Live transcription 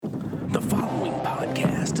The following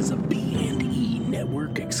podcast is a B&E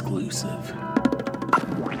Network exclusive. Ladies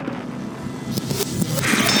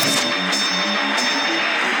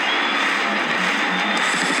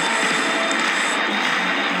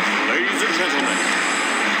and gentlemen,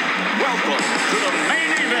 welcome to the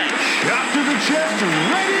main event. Shot to the chest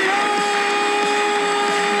radio!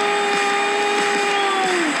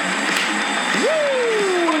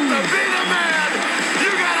 Woo! Want to be the man?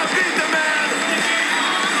 You gotta beat the man.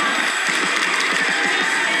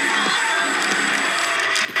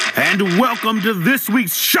 And welcome to this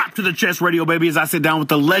week's Shot to the Chest Radio, baby, as I sit down with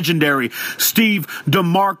the legendary Steve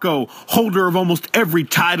DeMarco, holder of almost every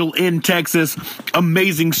title in Texas.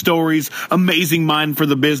 Amazing stories, amazing mind for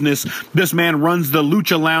the business. This man runs the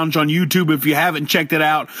Lucha Lounge on YouTube. If you haven't checked it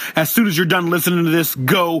out, as soon as you're done listening to this,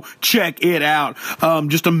 go check it out.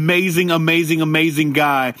 Just amazing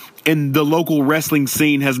guy in the local wrestling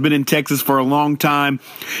scene, has been in Texas for a long time.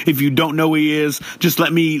 If you don't know who he is, just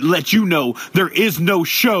let me let you know there is no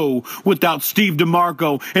show without Steve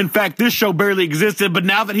DeMarco. In fact, this show barely existed, but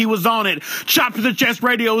now that he was on it, Chop to the Chest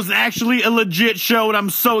Radio is actually a legit show, and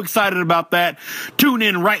I'm so excited about that. Tune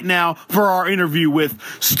in right now for our interview with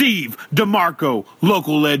Steve DeMarco,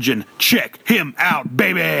 local legend. Check him out,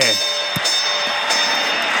 baby.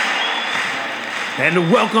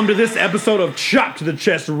 And welcome to this episode of Chop to the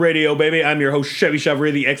Chest Radio, baby. I'm your host, Chevy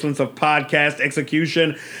Chavarria, the excellence of podcast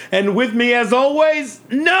execution. And with me, as always,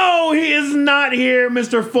 no, he is not here.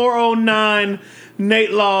 Mr. 409,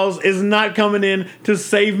 Nate Laws, is not coming in to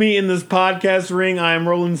save me in this podcast ring. I am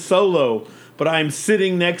rolling solo, but I am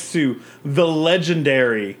sitting next to the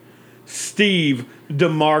legendary Steve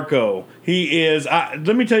DeMarco. He is,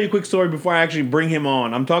 let me tell you a quick story before I actually bring him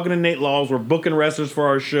on. I'm talking to Nate Laws. We're booking wrestlers for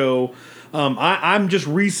our show. I'm just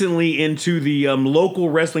recently into the local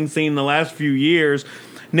wrestling scene the last few years.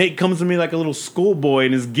 Nate comes to me like a little schoolboy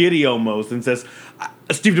and is giddy almost and says,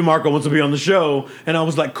 Steve DeMarco wants to be on the show. And I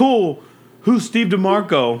was like, cool, who's Steve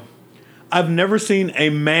DeMarco? I've never seen a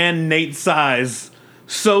man Nate's size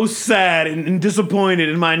so sad and disappointed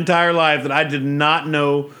in my entire life that I did not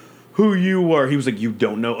know who you were. He was like, you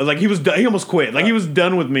don't know. Like, he almost quit. Like, he was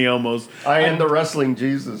done with me almost. I am the wrestling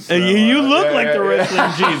Jesus. So, you look like the wrestling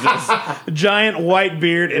Jesus. Giant white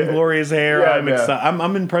beard and glorious hair. I'm excited.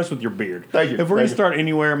 I'm impressed with your beard. Thank you. If we're going to start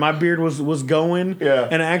anywhere, my beard was going. Yeah.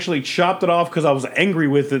 And I actually chopped it off because I was angry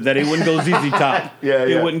with it that it wouldn't go ZZ Top.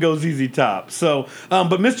 It wouldn't go ZZ Top. So,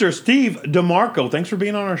 but Mr. Steve DeMarco, thanks for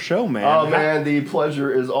being on our show, man. Oh, man, the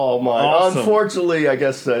pleasure is all mine. Awesome. Unfortunately, I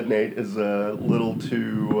guess Nate is a little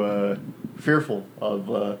too fearful of...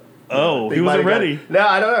 he wasn't ready. No,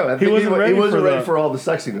 I don't know. I think he wasn't ready for all the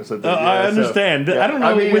sexiness. I think. I understand. So, yeah. I don't know.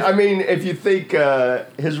 I mean, if you think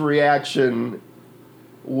his reaction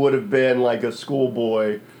would have been like a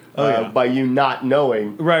schoolboy by you not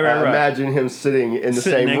knowing, right. Imagine him sitting in the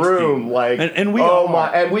same room, like, and we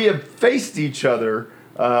and we have faced each other.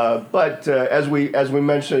 But as we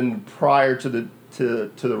mentioned prior to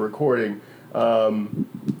the recording.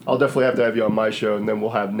 I'll definitely have to have you on my show, and then we'll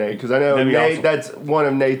have Nate, because I know Nate. Awesome. That's one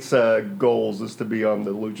of Nate's goals, is to be on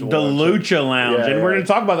the Lucha Lounge. The Lucha Lounge, and we're going to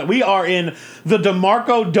talk about that. We are in the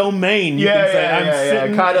DeMarco Domain. You can say. I'm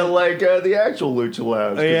sitting kind of like the actual Lucha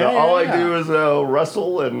Lounge. All I do is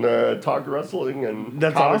wrestle and talk wrestling and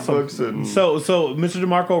that's comic awesome. books. And so Mr.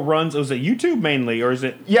 DeMarco runs. Was it YouTube mainly, or is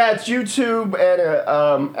it? Yeah, it's YouTube,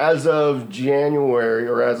 and as of January,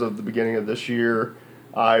 or as of the beginning of this year,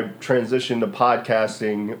 I transitioned to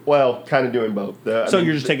podcasting. Well, kind of doing both. You're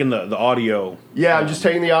just taking the audio. Yeah, I'm just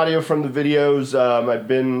taking the audio from the videos. I've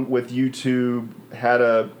been with YouTube. Had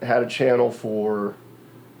a channel for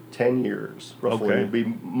 10 years roughly.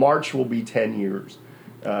 Okay. March will be 10 years.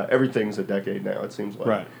 Everything's a decade now. It seems like.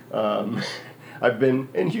 Right. I've been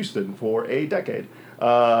in Houston for a decade.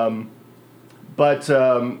 But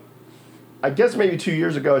I guess maybe 2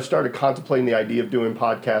 years ago I started contemplating the idea of doing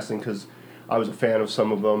podcasting, because I was a fan of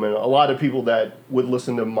some of them, and a lot of people that would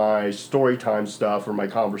listen to my story time stuff or my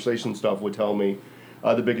conversation stuff would tell me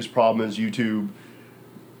the biggest problem is YouTube.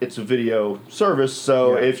 It's a video service,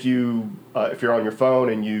 so if you're on your phone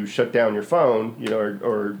and you shut down your phone,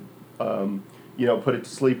 or put it to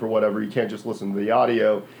sleep or whatever, you can't just listen to the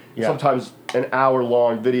audio. Yeah. Sometimes an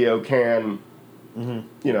hour-long video can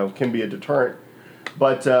be a deterrent.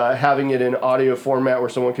 But having it in audio format where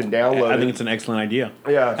someone can download it. I think it's an excellent idea.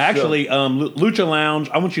 Yeah. Actually, Lucha Lounge,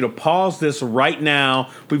 I want you to pause this right now.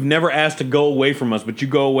 We've never asked to go away from us, but you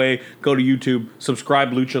go away, go to YouTube,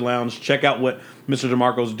 subscribe Lucha Lounge, check out what Mr.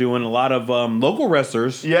 DeMarco's doing a lot of local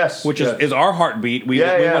wrestlers. Yes, which yes. is our heartbeat. We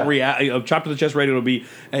Yeah. want Chop to the Chest Radio to be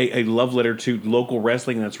a love letter to local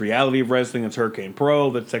wrestling. That's Reality of Wrestling. That's Hurricane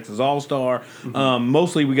Pro. That's Texas All Star.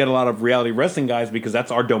 Mostly, we get a lot of reality wrestling guys because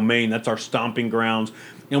that's our domain. That's our stomping grounds.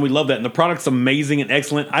 And we love that. And the product's amazing and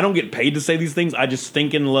excellent. I don't get paid to say these things. I just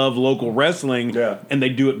stinking love local wrestling. Yeah. And they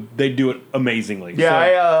do it amazingly. Yeah,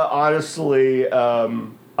 I honestly,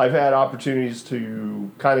 I've had opportunities to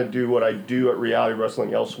kind of do what I do at Reality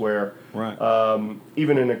Wrestling elsewhere. Right.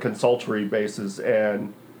 Even in a consultory basis.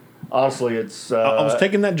 And honestly, it's... I was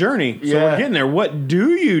taking that journey. So yeah. we're getting there. What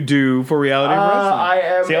do you do for Reality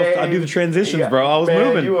Wrestling? I do the transitions, bro. I was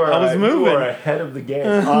moving. You are ahead of the game.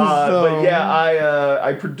 But yeah,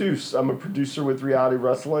 I produce. I'm a producer with Reality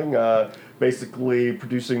Wrestling, basically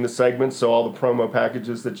producing the segments. So all the promo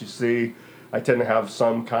packages that you see, I tend to have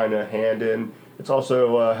some kind of hand in. It's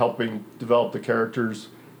also helping develop the characters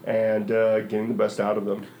and getting the best out of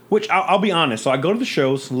them. Which, I'll be honest, so I go to the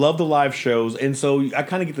shows, love the live shows, and so I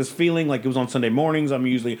kind of get this feeling like it was on Sunday mornings. I'm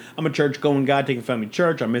a church-going guy, taking family to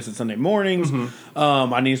church. I miss it Sunday mornings.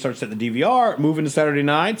 I need to start setting the DVR, moving to Saturday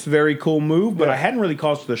nights. Very cool move, but I hadn't really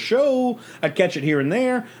caught the show. I'd catch it here and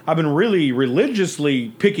there. I've been really religiously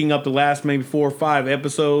picking up the last maybe 4 or 5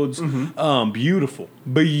 episodes.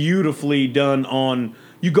 Beautifully done on...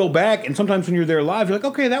 You go back, and sometimes when you're there live, you're like,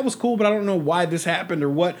 okay, that was cool, but I don't know why this happened or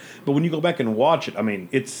what. But when you go back and watch it, I mean,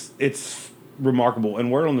 it's remarkable.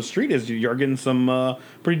 And word on the street is you're getting some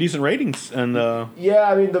pretty decent ratings. And yeah,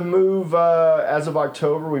 I mean, the move, as of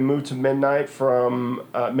October, we moved to midnight from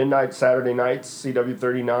midnight Saturday nights, CW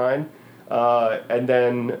 39. And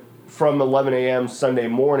then from 11 a.m. Sunday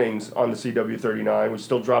mornings on the CW 39. We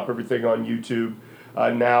still drop everything on YouTube.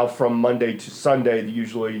 Now from Monday to Sunday,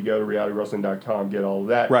 usually you go to realitywrestling.com, get all of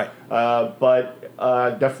that. Right. But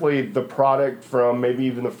definitely the product from maybe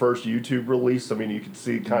even the first YouTube release. I mean, you can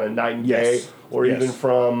see kind of night and day, or even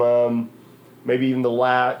from maybe even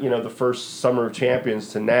the first Summer of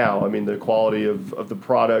Champions to now. I mean, the quality of the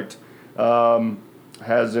product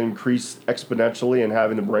has increased exponentially, and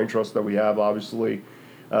having the brain trust that we have, obviously,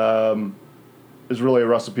 is really a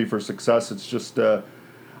recipe for success. It's just...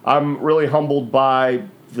 I'm really humbled by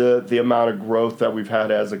the amount of growth that we've had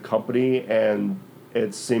as a company, and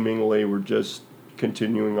it's seemingly we're just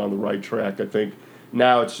continuing on the right track. I think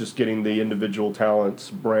now it's just getting the individual talents,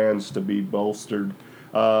 brands to be bolstered,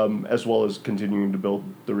 as well as continuing to build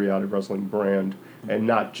the Reality Wrestling brand, and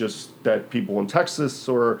not just that people in Texas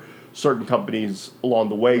or certain companies along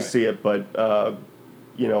the way see it, but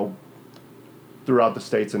throughout the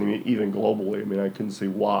states and even globally. I mean, I couldn't see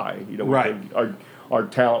why. Our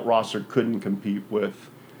talent roster couldn't compete with,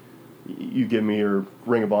 you give me your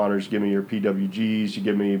Ring of Honors, give me your PWGs, you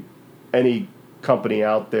give me any company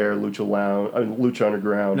out there, Lucha Lounge, Lucha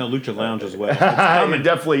Underground. No, Lucha Lounge as well.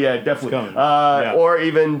 Definitely. Or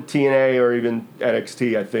even TNA or even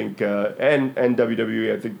NXT, I think, and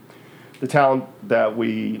WWE. I think the talent that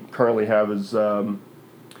we currently have is some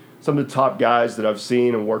of the top guys that I've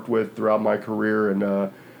seen and worked with throughout my career,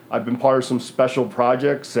 and I've been part of some special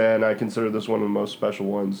projects, and I consider this one of the most special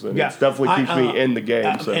ones. And it definitely keeps me in the game.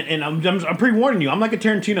 And I'm pre-warning you. I'm like a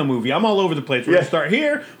Tarantino movie. I'm all over the place. We're going to start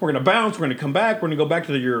here. We're going to bounce. We're going to come back. We're going to go back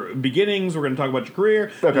to your beginnings. We're going to talk about your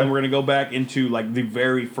career. And then we're going to go back into like the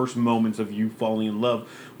very first moments of you falling in love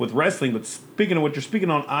with wrestling. But speaking of what you're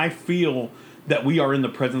speaking on, I feel that we are in the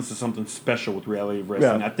presence of something special with Reality of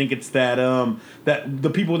Wrestling. I think it's that that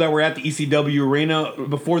the people that were at the ECW arena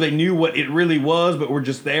before they knew what it really was, but were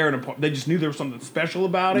just there and they just knew there was something special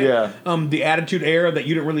about it. The Attitude Era, that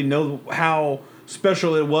you didn't really know how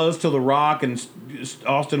special it was till The Rock and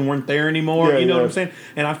Austin weren't there anymore. You know what I'm saying?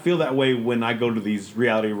 And I feel that way when I go to these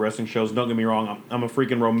Reality Wrestling shows. Don't get me wrong, I'm a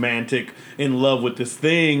freaking romantic in love with this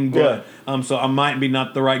thing, but so I might be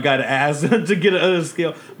not the right guy to ask to get a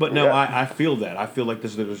scale. But no, I feel that. I feel like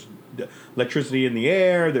there's electricity in the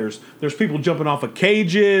air. There's people jumping off of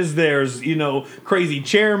cages. There's crazy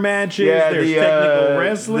chair matches. There's technical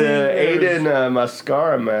wrestling. The Aiden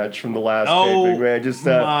Mascara match from the last taping, man. Just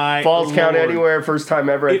Falls Count Anywhere, first time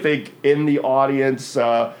ever. I think in the audience.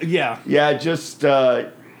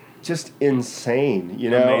 Just insane.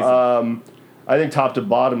 Amazing. I think top to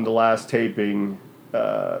bottom, the last taping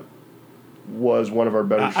was one of our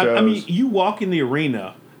better shows. I mean, you walk in the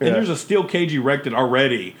arena. And there's a steel cage erected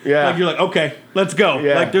already. Like you're like, okay, let's go.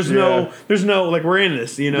 Like there's no like we're in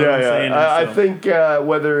this. You know what I'm saying? I think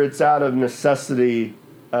whether it's out of necessity,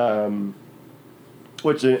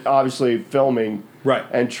 which obviously filming,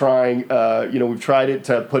 and trying, we've tried it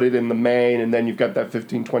to put it in the main, and then you've got that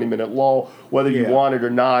 15-20 minute lull, whether you want it or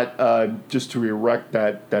not, just to erect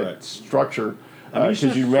that structure.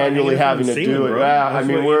 because you're manually having to do it. Yeah, I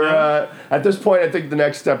mean, we're at this point. I think the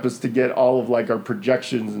next step is to get all of like our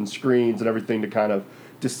projections and screens and everything to kind of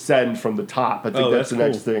descend from the top. I think that's the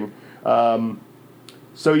next thing.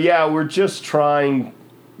 So yeah, we're just trying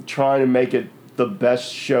to make it the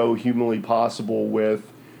best show humanly possible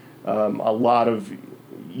with a lot of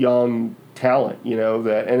young talent, you know,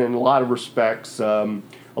 that, and in a lot of respects, a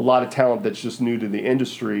lot of talent that's just new to the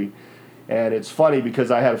industry. And it's funny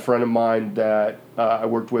because I had a friend of mine that I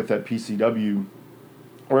worked with at PCW,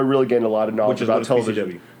 where I really gained a lot of knowledge about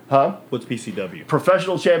television. PCW? Huh? What's PCW?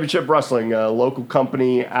 Professional Championship Wrestling, a local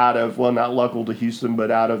company out of, well, not local to Houston, but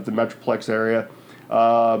out of the Metroplex area.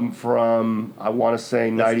 From, I want to say,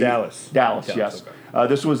 Dallas. Dallas, yes. Okay.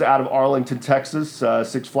 This was out of Arlington, Texas,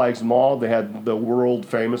 Six Flags Mall. They had the world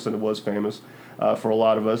famous, and it was famous for a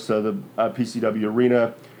lot of us, the PCW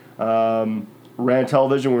Arena. Ran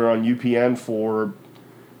television. We were on UPN for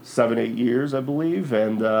 7-8 years, I believe.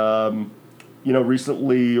 And,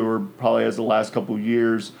 recently, or probably as the last couple of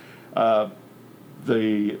years, the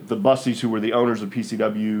Bussies, who were the owners of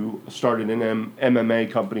PCW, started an MMA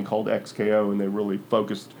company called XKO, and they really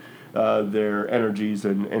focused their energies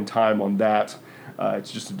and time on that.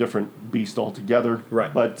 It's just a different beast altogether.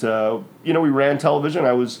 Right. But, we ran television.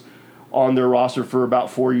 I was on their roster for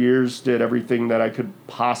about 4 years, did everything that I could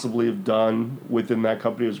possibly have done within that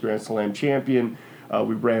company. I was Grand Slam champion.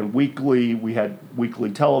 We ran weekly. We had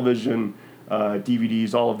weekly television,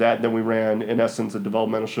 DVDs, all of that. And then we ran, in essence, a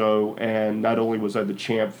developmental show. And not only was I the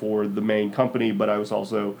champ for the main company, but I was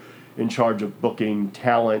also in charge of booking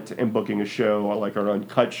talent and booking a show like our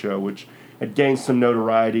Uncut show, which had gained some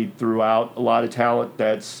notoriety throughout. A lot of talent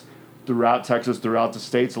that's throughout Texas, throughout the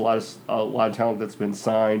states. A lot of talent that's been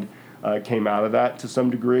signed came out of that to some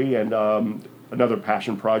degree, and another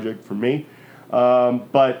passion project for me.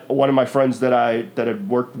 But one of my friends that I'd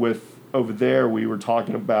worked with over there, we were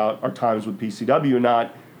talking about our times with PCW and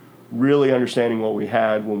not really understanding what we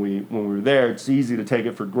had when we were there. It's easy to take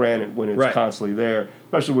it for granted when it's constantly there,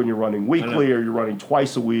 especially when you're running weekly or you're running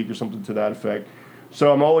twice a week or something to that effect.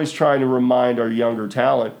 So I'm always trying to remind our younger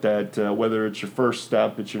talent that whether it's your first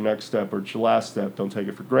step, it's your next step, or it's your last step, don't take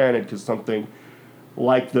it for granted, because something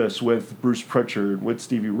like this with Bruce Pritchard, with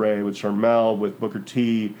Stevie Ray, with Sharmell, with Booker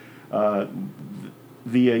T,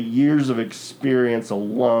 the years of experience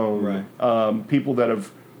alone, people that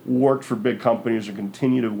have worked for big companies or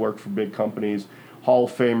continue to work for big companies, Hall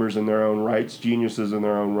of Famers in their own rights, geniuses in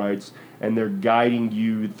their own rights, and they're guiding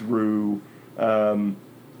you through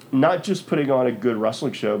not just putting on a good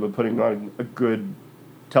wrestling show, but putting on a good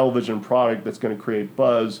television product that's going to create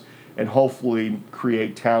buzz and hopefully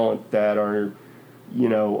create talent that are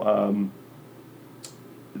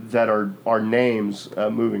that are names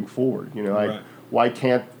moving forward. Why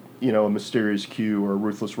can't a Mysterious Q or a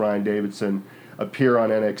Ruthless Ryan Davidson appear on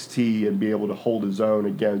NXT and be able to hold his own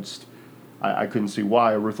against? I couldn't see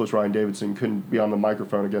why a Ruthless Ryan Davidson couldn't be on the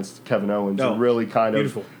microphone against Kevin Owens and really kind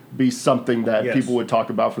of be something that people would talk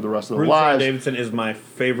about for the rest of their lives. Ryan Davidson is my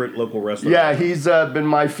favorite local wrestler. Yeah, he's been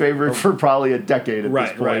my favorite for probably a decade at this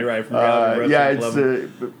point. Right. From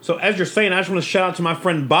it's so as you're saying, I just want to shout out to my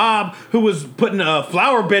friend Bob, who was putting a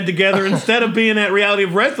flower bed together instead of being at Reality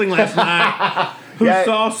of Wrestling last night. Who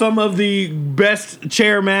saw some of the best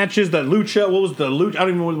chair matches, the Lucha, what was the Lucha, I don't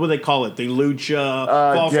even know what they call it, the Lucha,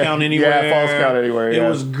 False Count Anywhere. Yeah, False Count Anywhere, It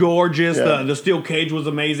was gorgeous. Yeah. The steel cage was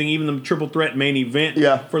amazing. Even the triple threat main event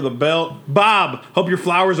for the belt. Bob, hope your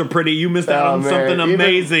flowers are pretty. You missed out on something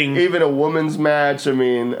amazing. Even a woman's match, I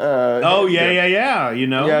mean.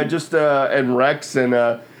 Just, and Rex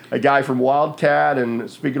and a guy from Wildcat,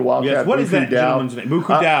 and speaking of Wildcat, yes, what is that gentleman's name?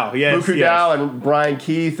 Buku Dow, yes. Buku Dow and Brian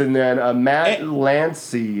Keith, and then Matt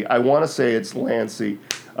Lancey. I want to say it's Lancey.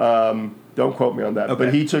 Don't quote me on that. Okay.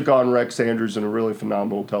 But he took on Rex Andrews in a really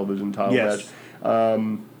phenomenal television title match.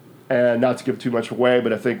 And not to give too much away,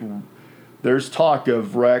 but I think there's talk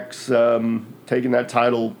of Rex taking that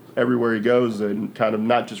title everywhere he goes and kind of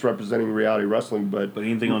not just representing reality wrestling, but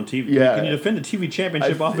anything on TV. Yeah. Can you defend a TV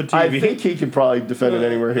championship off of TV? I think he could probably defend it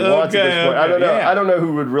anywhere he wants at this point. I don't know. Yeah. I don't know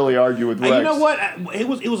who would really argue with Rex. You know what? It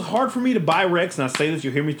was hard for me to buy Rex, and I say this,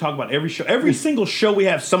 you hear me talk about every show. Every single show we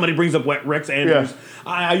have, somebody brings up Rex Andrews.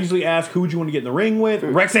 Yeah. I usually ask, who would you want to get in the ring with?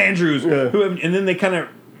 Rex Andrews. Yeah. And then they kind of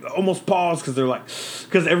almost pause because they're like,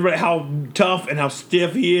 because everybody how tough and how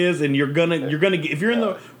stiff he is, and you're gonna get, if you're in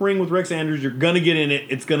the ring with Rex Andrews, you're gonna get in it.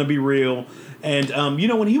 It's gonna be real. And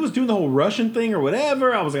when he was doing the whole Russian thing or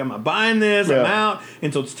whatever, I was like, I'm not buying this. I'm out.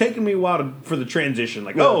 And so it's taken me a while for the transition.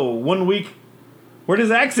 Like, 1 week where does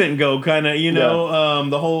accent go? Kind of,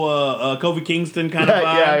 the whole Kofi Kingston kind of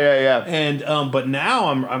vibe. Yeah. And but now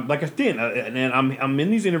I'm like I did, and I'm in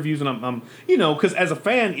these interviews, and I'm because as a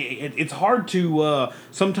fan, it's hard to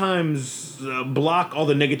sometimes block all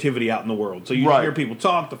the negativity out in the world. So you just hear people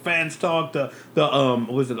talk, the fans talk, the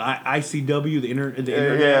was it ICW, the internet,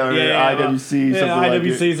 IWC,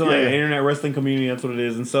 IWC, so like internet wrestling community. That's what it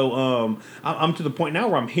is. And so I'm to the point now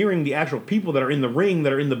where I'm hearing the actual people that are in the ring,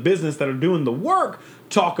 that are in the business, that are doing the work,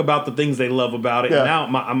 talk about the things they love about it. Yeah.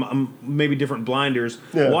 And now I'm maybe different blinders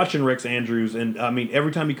watching Rex Andrews, and I mean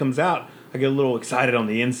every time he comes out, I get a little excited on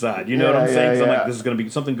the inside. You know what I'm saying? 'Cause I'm like, this is going to be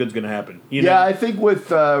something good's going to happen. Yeah, I think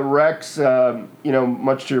with Rex,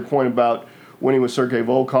 much to your point about winning with Sergei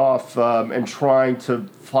Volkov and trying to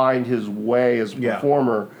find his way as a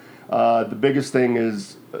performer, the biggest thing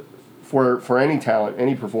is for any talent,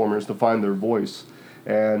 any performer, is to find their voice.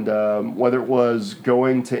 And whether it was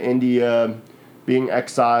going to India, being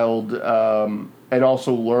exiled, and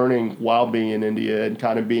also learning while being in India and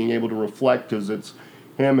kind of being able to reflect, because it's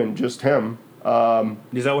him and just him.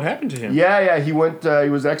 Is that what happened to him? Yeah. He went. He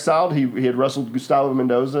was exiled. He had wrestled Gustavo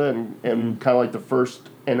Mendoza and kind of like the first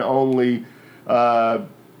and only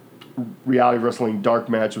reality wrestling dark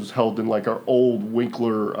match was held in like our old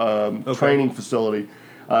Winkler training facility.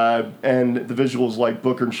 And the visuals, like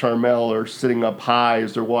Booker and Sharmell are sitting up high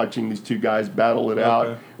as they're watching these two guys battle it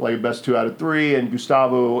out, like a best 2 out of 3. And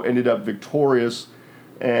Gustavo ended up victorious,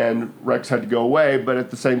 and Rex had to go away. But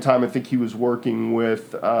at the same time, I think he was working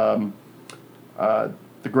with the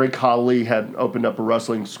great Khali had opened up a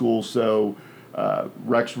wrestling school, so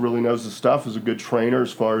Rex really knows the stuff. Is a good trainer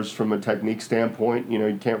as far as from a technique standpoint.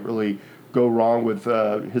 You can't really go wrong with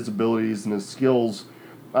his abilities and his skills.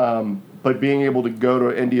 But being able to go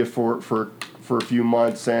to India for a few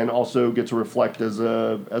months and also get to reflect as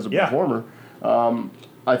a performer,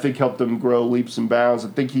 I think helped him grow leaps and bounds. I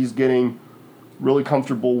think he's getting really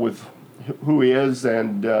comfortable with who he is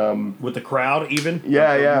and with the crowd even.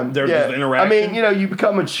 There's interaction. I mean, you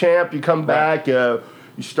become a champ, you come back, you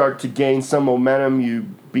start to gain some momentum. You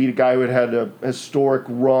beat a guy who had a historic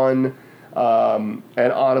run. And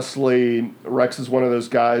honestly, Rex is one of those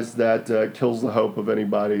guys that kills the hope of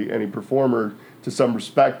any performer to some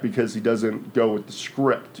respect, because he doesn't go with the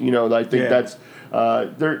script. I think that's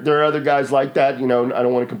there are other guys like that. I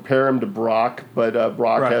don't want to compare him to Brock, but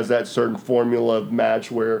Brock has that certain formula of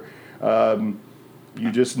match where you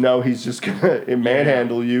just know he's just gonna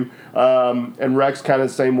manhandle you. And Rex kind of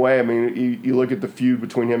the same way. I mean, you look at the feud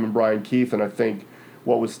between him and Brian Keith, and I think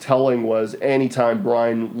what was telling was anytime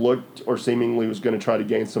Brian looked or seemingly was going to try to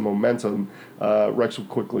gain some momentum, Rex would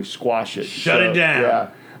quickly squash it. Shut it down. Yeah.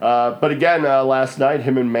 But again, last night,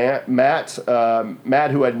 him and Matt,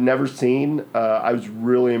 who I'd never seen, I was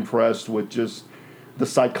really impressed with just the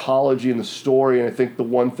psychology and the story. And I think the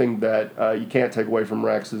one thing that you can't take away from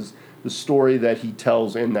Rex is the story that he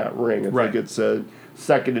tells in that ring. I think it's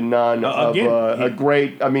second to none of a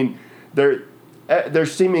great. I mean, there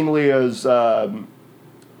seemingly is.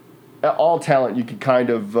 All talent you could kind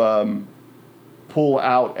of pull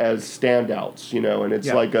out as standouts, and it's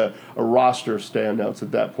like a roster of standouts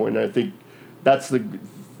at that point. And I think that's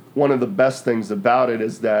one of the best things about it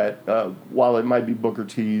is that while it might be Booker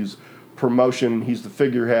T's promotion, he's the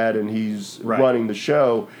figurehead and he's running the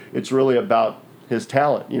show. It's really about his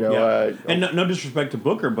talent, and no disrespect to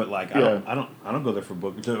Booker, but like I don't go there for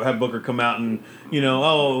Booker to have Booker come out and he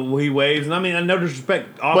waves, and I mean no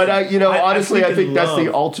disrespect. But honestly, I think that's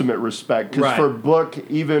the ultimate respect, because for Book,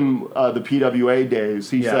 even the PWA days,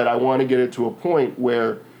 he said, I want to get it to a point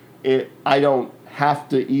where I don't have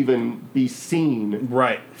to even be seen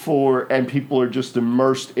and people are just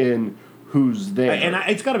immersed in who's there. And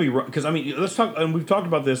it's got to be, because, I mean, let's talk, and we've talked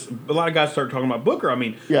about this, a lot of guys start talking about Booker. I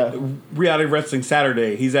mean, Reality Wrestling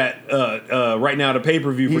Saturday, he's at, right now at a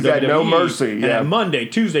pay-per-view for WWE. He's at No Mercy, And at Monday,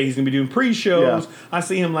 Tuesday, he's going to be doing pre-shows. Yeah. I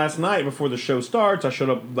see him last night before the show starts. I showed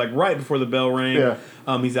up, like, right before the bell rang. Yeah.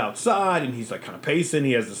 He's outside, and he's, like, kind of pacing.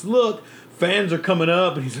 He has this look. Fans are coming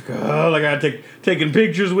up, and he's like, I got taking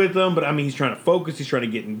pictures with them. But, I mean, he's trying to focus. He's trying to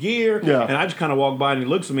get in gear. Yeah. And I just kind of walk by, and he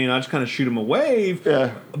looks at me, and I just kind of shoot him a wave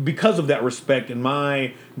because of that respect and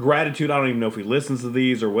my gratitude. I don't even know if he listens to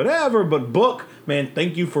these or whatever. But, Book, man,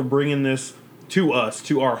 thank you for bringing this to us,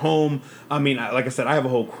 to our home. I mean, like I said, I have a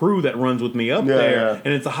whole crew that runs with me up there,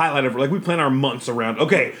 and it's a highlight of, like, we plan our months around,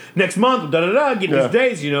 okay, next month, get these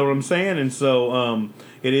dates, you know what I'm saying? And so,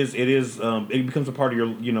 it becomes a part of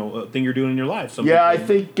your, thing you're doing in your life. I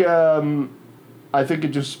think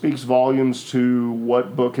it just speaks volumes to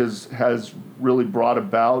what Book has really brought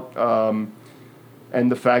about, and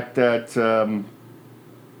the fact that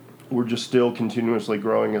we're just still continuously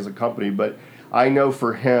growing as a company. But I know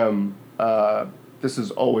for him, this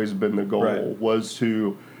has always been the goal, Right. was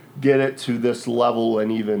to get it to this level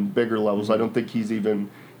and even bigger levels. I don't think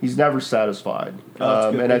he's never satisfied. Oh,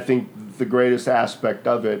 And I think the greatest aspect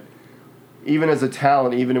of it, even as a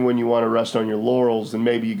talent, even when you want to rest on your laurels, and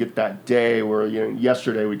maybe you get that day where,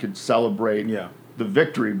 yesterday we could celebrate the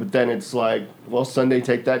victory, but then it's like, well, Sunday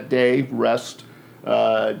take that day, rest,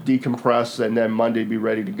 decompress, and then Monday be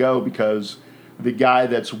ready to go, because the guy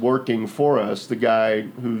that's working for us, the guy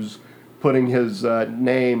who's putting his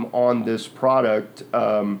name on this product,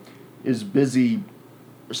 is busy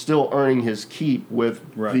still earning his keep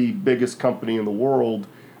with the biggest company in the world.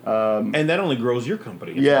 And that only grows your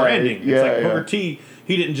company. It's branding. It's like Booker T.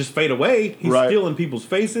 He didn't just fade away. He's still in people's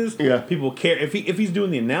faces. Yeah. People care. If he's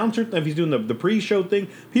doing the announcer, if he's doing the pre-show thing,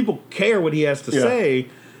 people care what he has to say.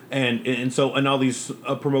 And so all these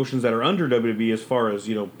promotions that are under WWE, as far as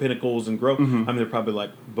Pinnacles and Growth, I mean, they're probably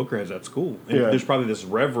like, Booker has that school. And there's probably this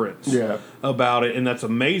reverence about it, and that's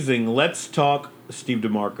amazing. Let's talk Steve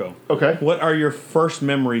DeMarco. Okay. What are your first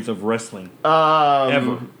memories of wrestling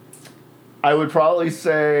ever? I would probably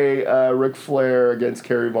say Ric Flair against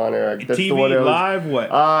Kerry Von Erich. That's TV, the one live,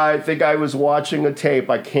 what? I think I was watching a tape.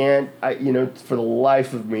 I can't, for the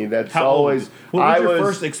life of me, that's How always... What was your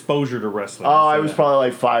first exposure to wrestling? I was probably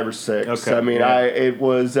like 5 or 6. Okay. I mean, I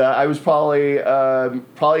was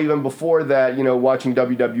probably even before that, watching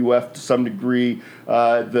WWF to some degree,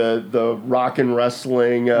 the rock and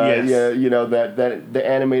wrestling, that the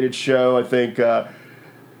animated show. I think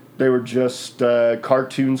they were just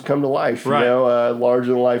cartoons come to life,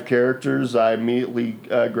 larger than life characters. I immediately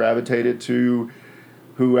gravitated to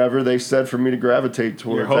whoever they said for me to gravitate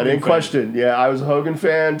towards. I didn't question. Yeah, I was a Hogan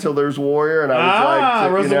fan until there's Warrior, and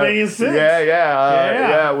I was like, WrestleMania 6.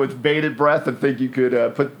 Yeah. With bated breath, I think you could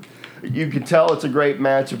you could tell it's a great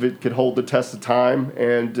match if it could hold the test of time,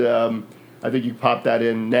 and I think you pop that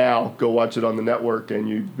in now, go watch it on the network, and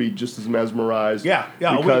you'd be just as mesmerized. Yeah.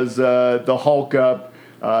 Because the Hulk up,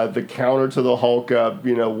 the counter to the Hulk up,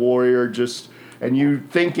 Warrior just, and you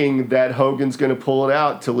thinking that Hogan's going to pull it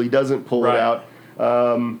out till he doesn't pull it out.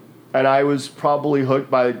 And I was probably hooked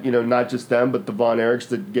by, not just them, but the Von Erichs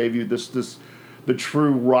that gave you the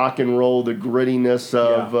true rock and roll, the grittiness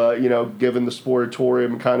of, given the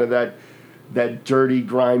Sportatorium kind of that dirty,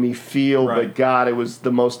 grimy feel. Right. But God, it was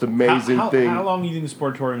the most amazing thing. How long do you think the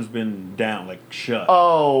Sportatorium's been down, shut?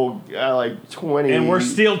 Oh, like 20. And we're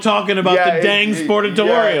still talking about the dang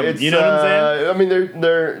Sportatorium. You know what I'm saying? I mean,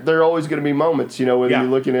 there are always going to be moments, whether you're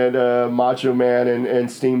looking at Macho Man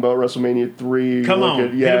and Steamboat WrestleMania 3. Come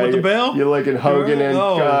on, hit him with the bell? You look at Hogan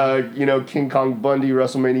and, King Kong Bundy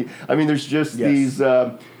WrestleMania. I mean, there's just these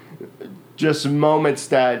just moments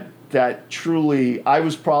that truly, I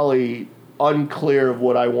was probably unclear of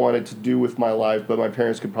what I wanted to do with my life, but my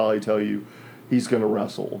parents could probably tell you he's going to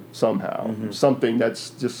wrestle somehow. That's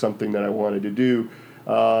just something that I wanted to do.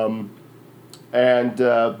 But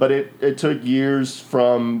it took years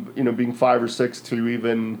from, being 5 or 6 to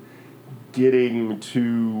even getting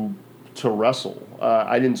to wrestle.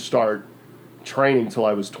 I didn't start training till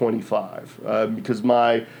I was 25 because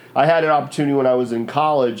I had an opportunity when I was in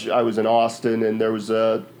college. I was in Austin, and there was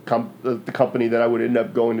the company that I would end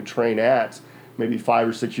up going to train at maybe 5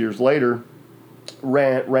 or 6 years later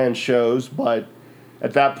ran shows, but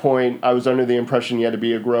at that point I was under the impression you had to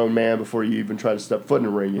be a grown man before you even try to step foot in the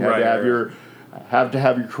ring. You had to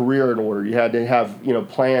have your career in order. You had to have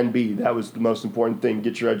plan B. That was the most important thing.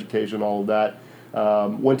 Get your education, all of that.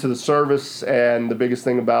 Went to the service, and the biggest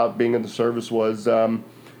thing about being in the service was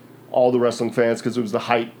all the wrestling fans, because it was the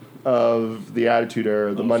height of the Attitude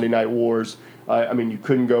Era, the Monday Night Wars. I mean, you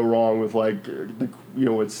couldn't go wrong with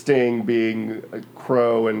with Sting being a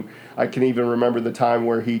Crow, and I can even remember the time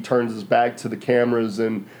where he turns his back to the cameras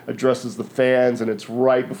and addresses the fans, and it's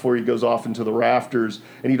right before he goes off into the rafters,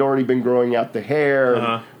 and he'd already been growing out the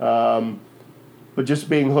hair, but just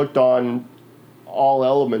being hooked on all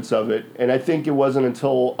elements of it. And I think it wasn't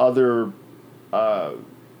until other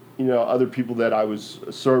people that I was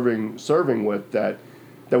serving with that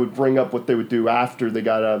would bring up what they would do after they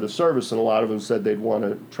got out of the service, and a lot of them said they'd want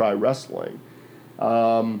to try wrestling.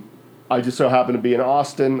 I just so happened to be in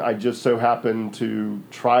Austin. I just so happened to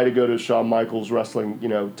try to go to Shawn Michaels Wrestling,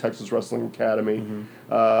 Texas Wrestling Academy.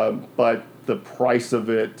 But the price of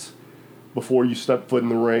it before you step foot in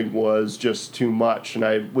the ring was just too much. And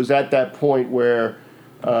I was at that point where,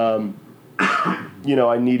 I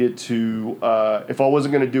needed to, if I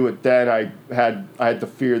wasn't going to do it then, I had the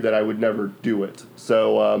fear that I would never do it.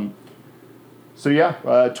 So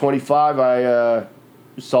 25,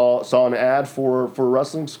 saw an ad for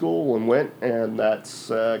wrestling school and went, and that's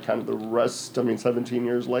kind of the rest. 17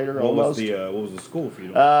 years later, What almost. what was the school for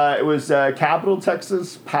you? Don't It was Capital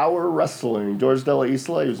Texas Power Wrestling. George De La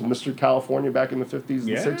Isla, he was Mr. California back in the 50s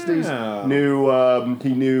and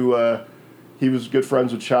 60s. He was good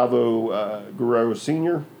friends with Chavo Guerrero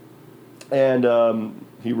Sr., and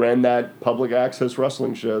he ran that public access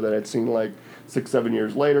wrestling show that I'd seen like 6-7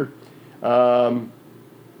 years later.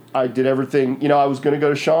 I did everything. I was going to go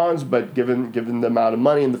to Sean's, but given the amount of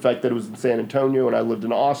money and the fact that it was in San Antonio and I lived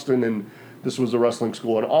in Austin and this was a wrestling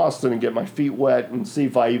school in Austin, and get my feet wet and see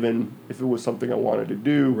if it was something I wanted to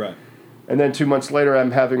do. Right. And then 2 months later,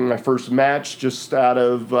 I'm having my first match just out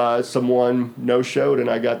of someone no-showed, and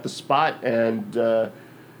I got the spot, and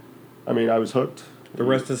I was hooked. The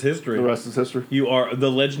rest is history. The rest is history. You are the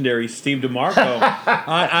legendary Steve DeMarco. Like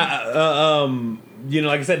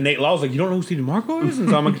I said, Nate Law was like, you don't know who Steve DeMarco is? And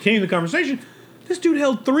so I'm going to continue the conversation. This dude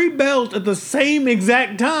held 3 belts at the same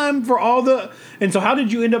exact time for all the... And so how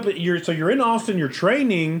did you end up... You're in Austin, you're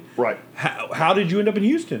training. Right. How did you end up in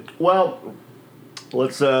Houston? Well,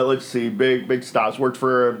 let's see. Big stops. Worked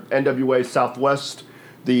for NWA Southwest.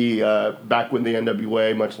 Back when the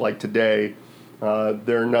NWA, much like today,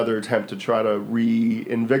 they're another attempt to try to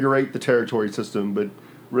reinvigorate the territory system, but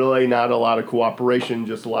really not a lot of cooperation,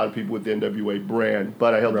 just a lot of people with the NWA brand.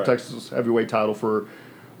 But I held the Texas heavyweight title for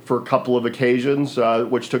a couple of occasions,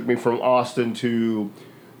 which took me from Austin to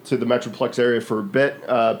the Metroplex area for a bit.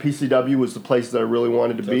 PCW was the place that I really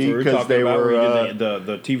wanted to be because they were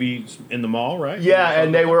the TV in the mall, right? Yeah,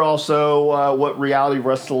 and they were also what reality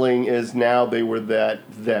wrestling is now. They were that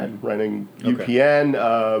then, running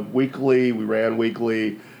UPN weekly. We ran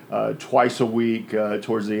weekly, twice a week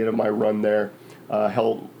towards the end of my run there.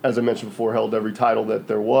 Held, as I mentioned before, held every title that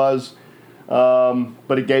there was.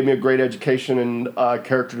 But it gave me a great education in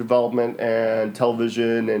character development and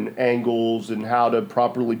television and angles and how to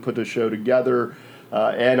properly put a show together,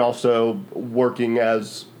 and also working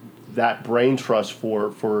as that brain trust for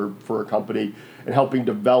a company and helping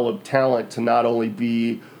develop talent to not only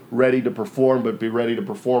be ready to perform, but be ready to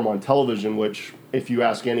perform on television, which, if you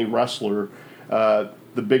ask any wrestler,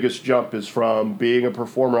 the biggest jump is from being a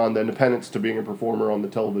performer on the independents to being a performer on the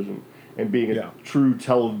television. And being a true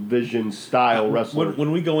television-style wrestler.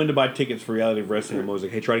 When we go in to buy tickets for reality wrestling, I'm always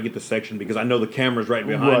like, hey, try to get the section because I know the camera's right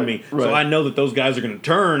behind me. Right. So I know that those guys are going to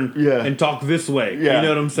turn and talk this way. Yeah. You know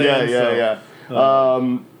what I'm saying?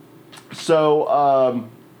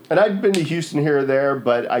 And I'd been to Houston here or there,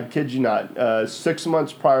 but I kid you not, 6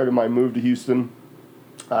 months prior to my move to Houston,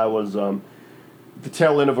 I was... the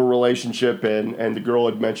tail end of a relationship, and the girl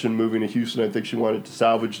had mentioned moving to Houston. I think she wanted to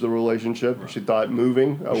salvage the relationship. Right. She thought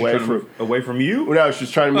moving away from you. No, she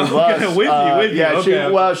was trying to move us. With you. Yeah,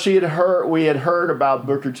 we had heard about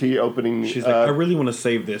Booker T opening. She's like, I really want to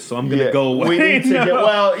save this, so I'm going to go away. We need to get.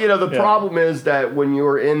 Well, the problem is that when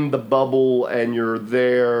you're in the bubble and you're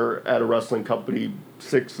there at a wrestling company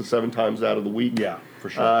 6 to 7 times out of the week,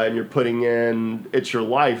 for sure, and you're putting in, it's your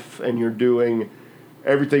life, and you're doing.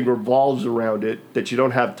 Everything revolves around it, that you don't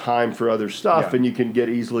have time for other stuff, and you can get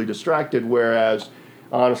easily distracted. Whereas,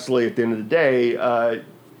 honestly, at the end of the day,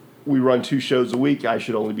 we run 2 shows a week. I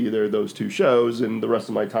should only be there those 2 shows, and the rest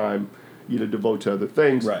of my time, devote to other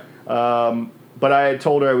things. Right. But I had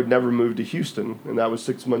told her I would never move to Houston, and that was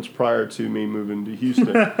 6 months prior to me moving to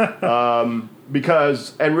Houston. And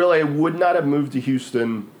really, I would not have moved to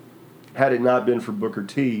Houston had it not been for Booker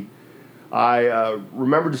T. I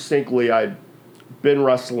remember distinctly I'd been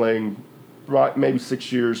wrestling maybe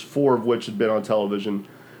 6 years, 4 of which had been on television.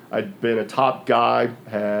 I'd been a top guy,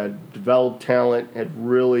 had developed talent, had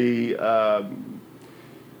really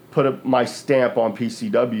put up my stamp on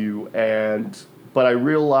PCW, but I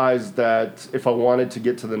realized that if I wanted to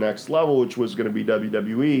get to the next level, which was going to be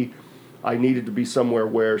WWE, I needed to be somewhere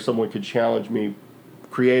where someone could challenge me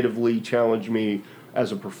creatively, challenge me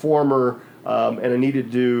as a performer, and I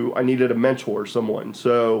needed a mentor, someone.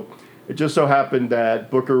 So it just so happened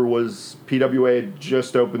that PWA had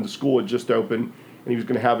just opened, the school had just opened, and he was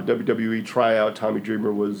going to have a WWE tryout. Tommy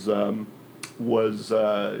Dreamer was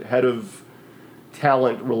head of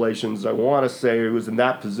talent relations. I want to say he was in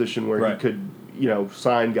that position where he could,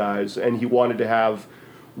 sign guys, and he wanted to have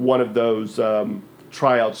one of those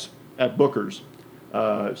tryouts at Booker's.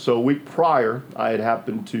 So a week prior, I had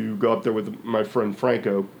happened to go up there with my friend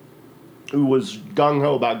Franco, who was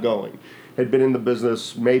gung-ho about going. Had been in the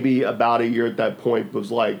business maybe about a year at that point,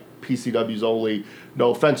 was like, PCW's only,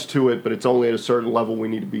 no offense to it, but it's only at a certain level we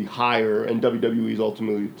need to be higher, and WWE's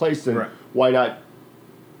ultimately placed in. Why not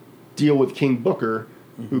deal with King Booker,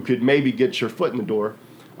 who could maybe get your foot in the door?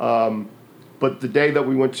 But the day that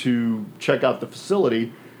we went to check out the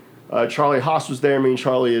facility, Charlie Haas was there. Me and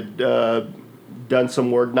Charlie had done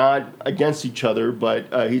some work, not against each other,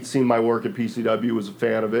 but he'd seen my work at PCW, was a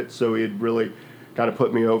fan of it, so he had really kind of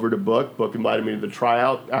put me over to Book. Book invited me to the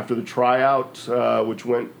tryout. After the tryout, which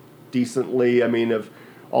went decently, I mean, of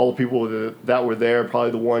all the people that were there,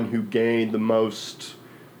 probably the one who gained the most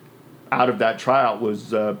out of that tryout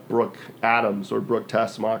was Brooke Adams, or Brooke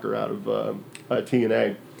Tessmacher out of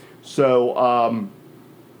TNA. So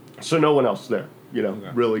no one else there,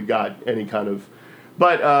 really got any kind of...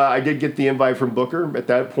 But I did get the invite from Booker. At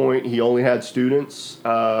that point, he only had students.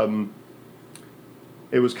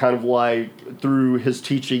 It was kind of like through his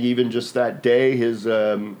teaching, even just that day, his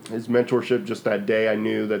mentorship just that day, I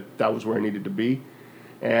knew that was where I needed to be.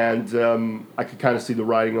 And I could kind of see the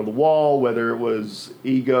writing on the wall, whether it was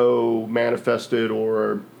ego manifested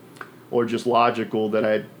or just logical,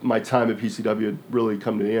 that my time at PCW had really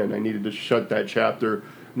come to the end. I needed to shut that chapter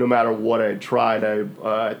no matter what I had tried. I,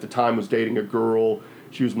 at the time, was dating a girl.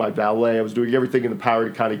 She was my valet. I was doing everything in the power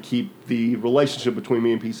to kind of keep the relationship between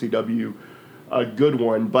me and PCW a good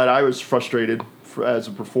one. But I was frustrated as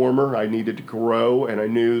a performer. I needed to grow, and I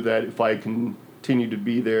knew that if I continued to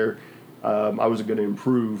be there, I wasn't going to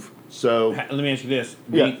improve. So let me ask you this: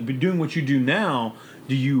 doing what you do now,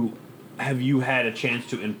 have you had a chance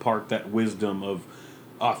to impart that wisdom of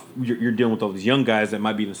you're dealing with all these young guys that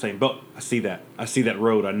might be in the same boat? I see that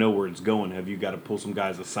road. I know where it's going. Have you got to pull some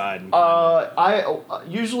guys aside? And I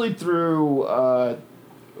usually through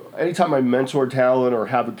anytime I mentor talent or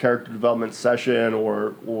have a character development session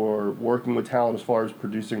or working with talent as far as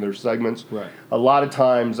producing their segments. Right. A lot of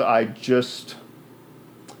times I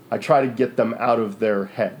try to get them out of their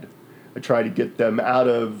head. I try to get them out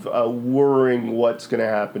of worrying what's going to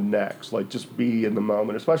happen next. Like, just be in the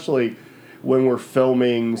moment, especially when we're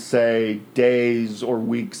filming, say, days or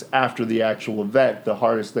weeks after the actual event. The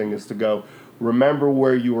hardest thing is to go, remember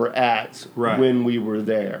where you were at when we were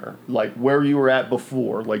there. Like, where you were at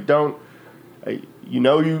before. Like, don't...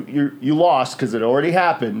 You lost because it already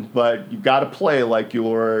happened, but you got to play like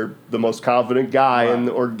you're the most confident guy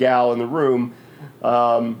or gal in the room.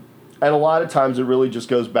 And a lot of times it really just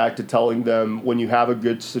goes back to telling them, when you have a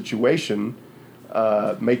good situation,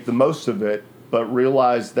 make the most of it, but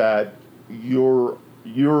realize that you're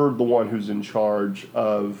the one who's in charge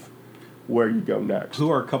of where you go next. Who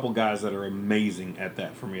are a couple guys that are amazing at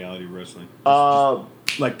that from reality wrestling?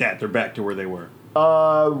 Just like that, they're back to where they were.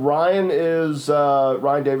 Ryan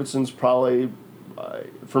Davidson's probably,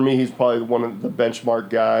 for me, he's probably one of the benchmark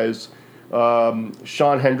guys.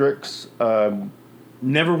 Sean Hendricks,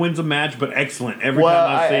 never wins a match, but excellent every time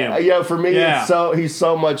I see him. For me, he's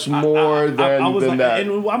so much more than that.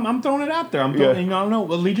 And I'm throwing it out there. I don't know.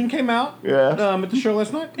 Legion came out at the show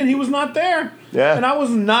last night, and he was not there. Yeah. And I was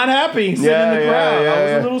not happy sitting in the crowd. I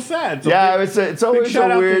was a little sad. So it's always a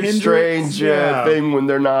weird, strange thing when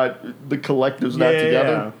they're not, the collective's not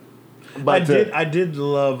together. Yeah. But I did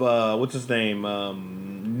love, what's his name?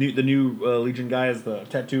 The new Legion guy has the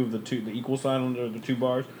tattoo of the equal sign under the two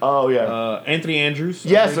bars. Oh yeah, Anthony Andrews.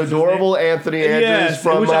 Yes, adorable Anthony Andrews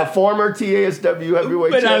from former TASW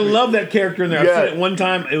heavyweight. But I love that character in there. I said it one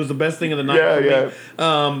time. It was the best thing of the night for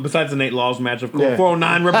me. Besides the Nate Laws match, of course.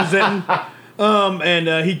 409 representing. And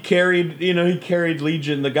he carried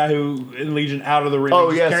Legion, the guy who in Legion, out of the ring.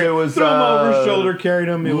 Oh yes, it was threw him over his shoulder, carried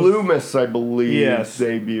him. Loomis, I believe,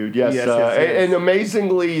 debuted. Yes, and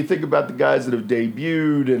amazingly, you think about the guys that have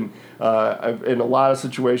debuted, and in a lot of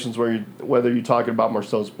situations whether you're talking about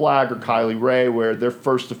Marcellus Black or Kylie Ray, where their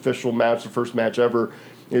first official match, the first match ever,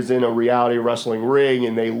 is in a reality wrestling ring,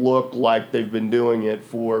 and they look like they've been doing it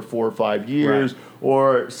for 4 or 5 years,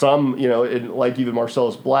 or some, like even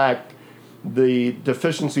Marcellus Black. The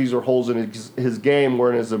deficiencies or holes in his game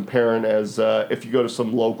weren't as apparent as if you go to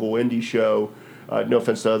some local indie show. No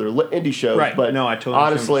offense to other indie shows, but no, I totally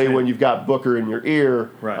honestly, when you've got Booker in your ear,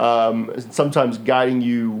 sometimes guiding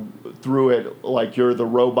you through it like you're the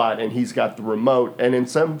robot and he's got the remote. And in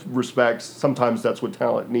some respects, sometimes that's what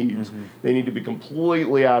talent needs. Mm-hmm. They need to be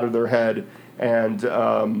completely out of their head and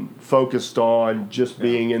focused on just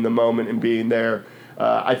being in the moment and being there.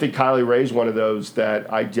 I think Kylie Ray's one of those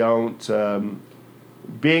that I don't...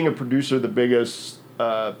 being a producer, the biggest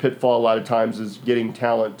pitfall a lot of times is getting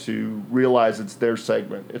talent to realize it's their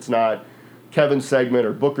segment. It's not Kevin's segment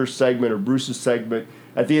or Booker's segment or Bruce's segment.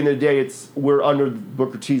 At the end of the day, we're under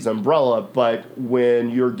Booker T's umbrella, but when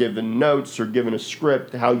you're given notes or given a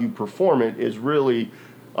script, how you perform it is really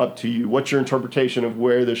up to you. What's your interpretation of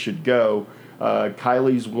where this should go?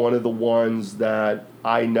 Kylie's one of the ones that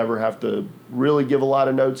I never have to really give a lot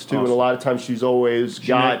of notes to, and a lot of times she's always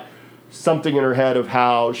got something in her head of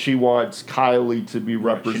how she wants Kylie to be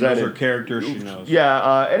represented. She knows her character. She knows.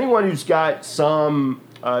 Yeah, anyone who's got some,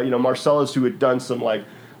 Marcellus, who had done some like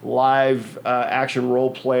live action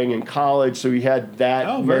role playing in college, so he had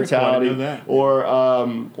that mentality. Cool. I know that.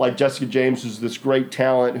 Or like Jessica James, who's this great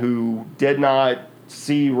talent who did not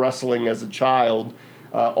see wrestling as a child.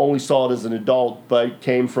 Only saw it as an adult, but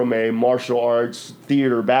came from a martial arts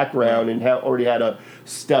theater background and already had a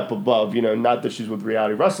step above. Not that she's with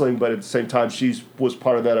reality wrestling, but at the same time, she was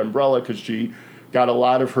part of that umbrella because she got a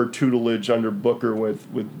lot of her tutelage under Booker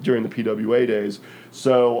with during the PWA days.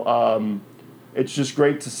 So it's just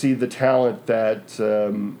great to see the talent that's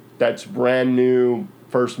brand new,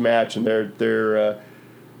 first match, and they're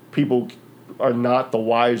people are not the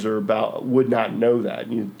wiser about, would not know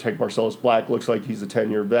that. You take Marcellus Black, looks like he's a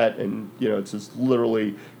 10-year vet, and it's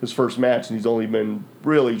literally his first match, and he's only been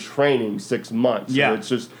really training 6 months. Yeah. So it's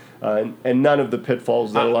just and none of the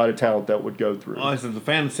pitfalls that a lot of talent that would go through. As a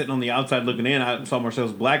fan sitting on the outside looking in, I saw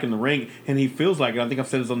Marcellus Black in the ring, and he feels like it. I think I've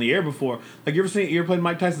said this on the air before. Like, you ever played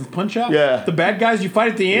Mike Tyson's Punch Out? Yeah. The bad guys you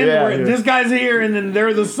fight at the end, where this guy's here, and then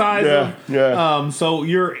they're the size of. Yeah. So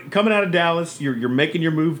you're coming out of Dallas. You're making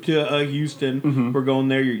your move to Houston. Mm-hmm. We're going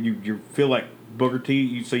there. You feel like Booker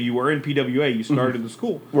T. So you were in PWA. You started the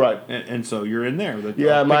school, Right. And so you're in there.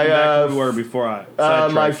 My back we were before I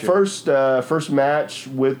my first match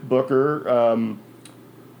with Booker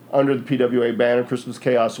under the PWA banner, Christmas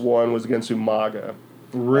Chaos 1, was against Umaga.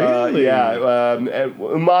 Really? And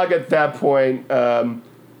Umaga at that point,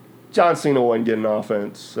 John Cena wasn't getting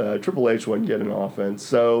offense. Triple H wasn't getting offense.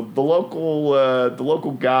 So the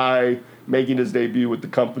local guy making his debut with the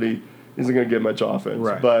company isn't going to get much offense.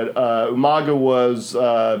 Right. But Umaga was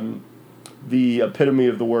the epitome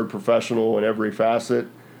of the word professional in every facet.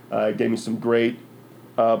 Gave me some great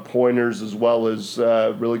pointers, as well as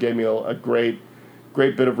really gave me a great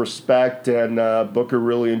bit of respect, and Booker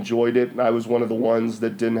really enjoyed it. I was one of the ones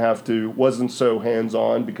that wasn't so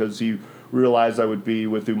hands-on because he realized I would be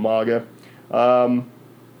with Umaga.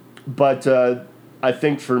 But I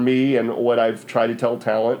think for me, and what I've tried to tell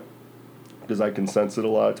talent, because I can sense it a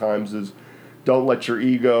lot of times, is don't let your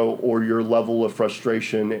ego or your level of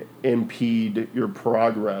frustration impede your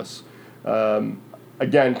progress.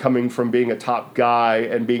 Again, coming from being a top guy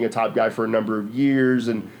and being a top guy for a number of years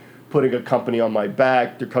and putting a company on my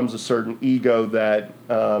back, there comes a certain ego that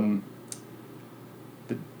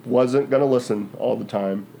wasn't going to listen all the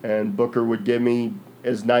time. And Booker would give me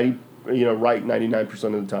right 99%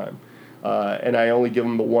 of the time. And I only give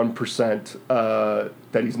him the 1%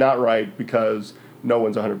 that he's not right, because no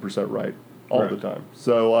one's 100% right all the time.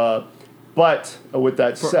 So, but with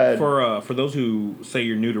that said, for those who say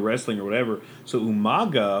you're new to wrestling or whatever, so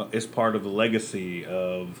Umaga is part of the legacy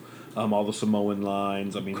of all the Samoan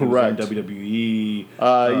lines. I mean, correct. He was in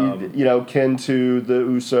WWE. Kin to the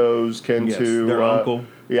Usos, kin to their uncle.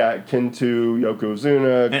 Yeah, kin to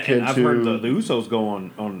Yokozuna. And I've heard the Usos go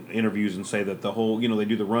on interviews and say that the whole, they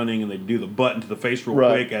do the running and they do the button to the face real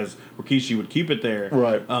quick, as Rikishi would keep it there.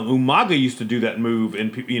 Right. Umaga used to do that move,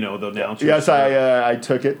 and the announcers. Yes, I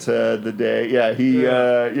took it the day. Yeah,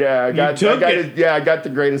 I got the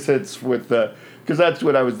greatest hits with because that's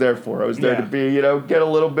what I was there for. I was there to be, get a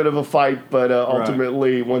little bit of a fight, but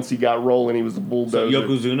ultimately, once he got rolling, he was the bulldozer. So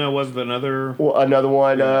Yokozuna was another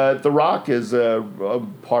one. Yeah. The Rock is a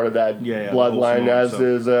part of that bloodline, as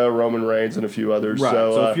is Roman Reigns and a few others. Right.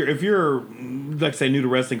 So, if you're like, say, new to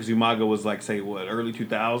wrestling, because Umaga was like, say, what, early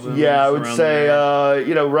 2000s? Yeah, I would say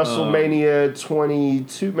WrestleMania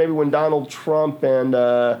 22, maybe when Donald Trump and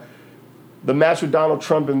the match with Donald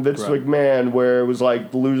Trump and Vince McMahon, where it was like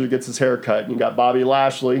the loser gets his hair cut, and you got Bobby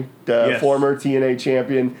Lashley, the former TNA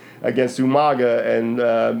champion, against Umaga,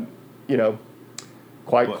 and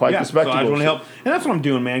quite the spectacle. So I just want to help, and that's what I'm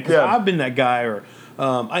doing, man. Because I've been that guy, or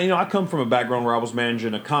I come from a background where I was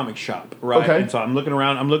managing a comic shop, right? Okay. And so I'm looking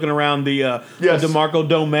around the DeMarco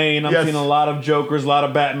Domain. I'm seeing a lot of Jokers, a lot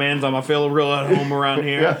of Batmans. I feel real at home around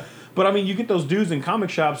here. Yeah. But, I mean, you get those dudes in comic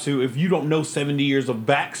shops who, if you don't know 70 years of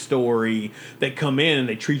backstory, they come in and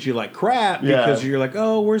they treat you like crap because you're like,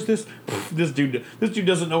 oh, where's this? This dude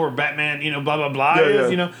doesn't know where Batman, blah, blah, blah is,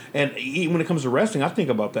 And when it comes to wrestling, I think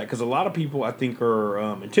about that because a lot of people, I think, are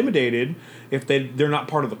intimidated if they're not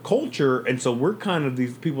part of the culture. And so we're kind of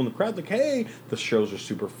these people in the crowd like, hey, the shows are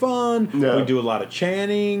super fun. Yeah. We do a lot of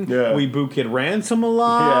chanting. Yeah. We boo Kid Ransom a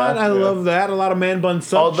lot. I love that. A lot of man bun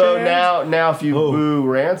sub Although chants. now if you boo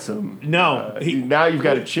Ransom, no, now you've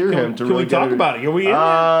got to cheer him to really get it. Can we talk about it? Are we in there?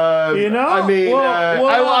 I mean,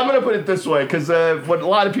 I'm going to put it this way, because what a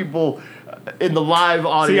lot of people in the live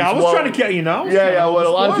audience... See, I was trying to get, Yeah, what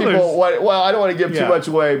a lot of people... Well, I don't want to give too much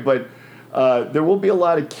away, but there will be a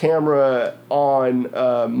lot of camera on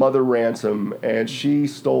Mother Ransom, and she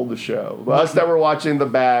stole the show. Us that were watching the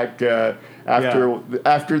back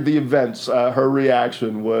after the events, her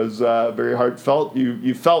reaction was very heartfelt.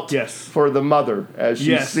 You felt for the mother as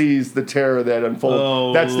she sees the terror that unfolds.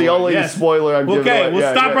 Oh, that's the only spoiler I'm giving. Okay,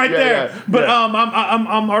 we'll stop right there. But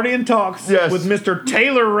I'm already in talks with Mr.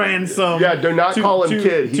 Taylor Ransom. Yeah, do not call him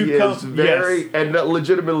kid. He is very and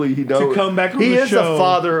legitimately he knows to come back on he the is show. A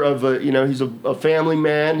father of a he's a family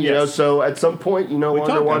man. You know, so at some point you no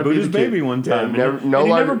longer want to be his the kid. baby one time. Yeah, and he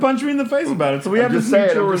never punched me in the face about it. So we have this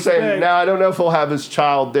mutual respect. Now I don't know if he'll have his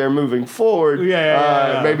child there moving forward.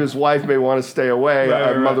 Maybe his wife may want to stay away.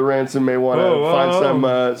 Mother Ransom may want to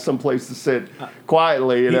find some place to sit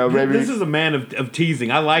quietly. Maybe this is a man of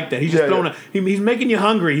teasing. I like that. He's just throwing. He's making you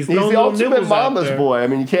hungry. He's the ultimate mama's boy. I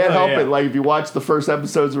mean, you can't help it. Like if you watch the first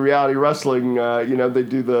episodes of reality wrestling, they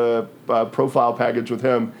do the profile package with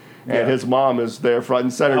him. And his mom is there front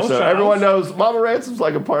and center, so everyone knows Mama Ransom's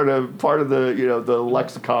like a part of the the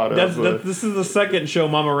lexicon. This is the second show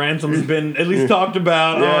Mama Ransom's been at least talked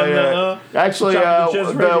about. Actually,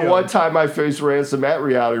 the one time I faced Ransom at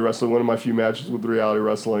Reality Wrestling, one of my few matches with Reality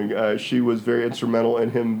Wrestling, she was very instrumental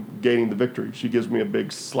in him gaining the victory. She gives me a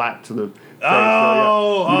big slap to the face.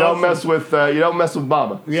 You don't mess with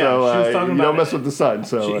Mama. Yeah, so, she was talking about you don't mess with the son.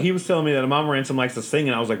 So he was telling me that Mama Ransom likes to sing,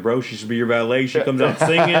 and I was like, bro, she should be your valet. She comes out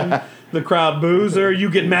singing. The crowd boos her. You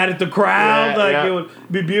get mad at the crowd. It would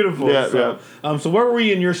be beautiful. So where were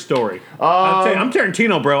we in your story? I'm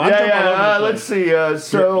Tarantino, bro. Let's see.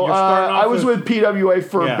 So I was with PWA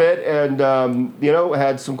for a bit, and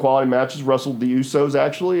had some quality matches. Wrestled the Usos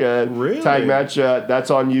actually. Really? Tag match. That's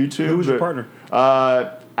on YouTube. Who was your partner?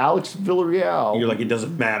 Alex Villarreal. You're like, it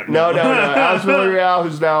doesn't matter. No. Alex Villarreal,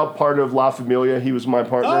 who's now part of La Familia. He was my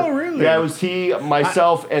partner. Oh, really? Yeah, it was he,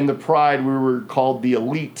 myself, and the Pride. We were called the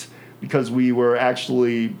Elite because we were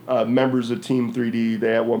actually members of Team 3D.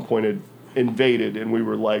 They at one point had invaded, and we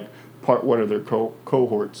were like part one of their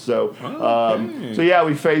cohorts. So,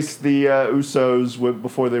 we faced the Usos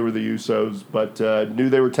before they were the Usos, but knew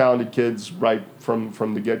they were talented kids right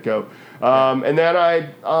from the get-go. And then I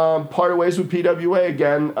parted ways with PWA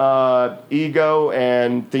again, ego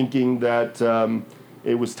and thinking that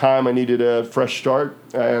it was time I needed a fresh start,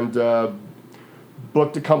 and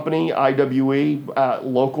booked a company, IWE,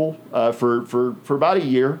 local, for about a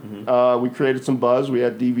year. We created some buzz. We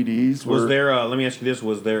had DVDs. Was there, let me ask you this,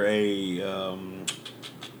 was there a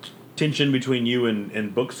tension between you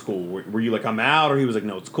and Book School? Were you like, I'm out, or he was like,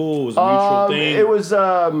 no, it's cool, it was a mutual thing? It was,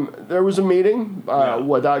 there was a meeting,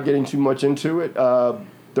 without getting too much into it.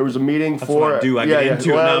 There was a meeting That's what I do. I get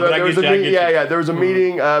into it now, but I get you. There was a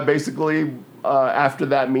meeting, basically. After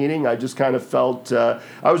that meeting, I just kind of felt I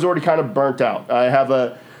was already kind of burnt out. I have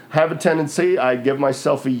a tendency. I give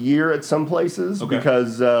myself a year at some places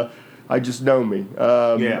because I just know me.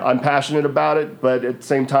 I'm passionate about it, but at the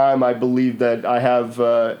same time, I believe that I have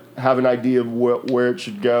an idea of where it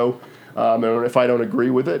should go. And if I don't agree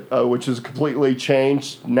with it, which has completely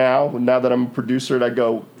changed now that I'm a producer, and I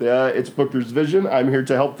go, it's Booker's vision. I'm here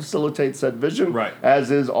to help facilitate said vision,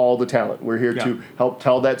 as is all the talent. We're here to help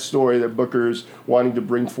tell that story that Booker's wanting to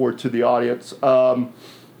bring forth to the audience.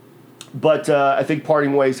 But I think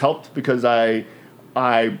parting ways helped because I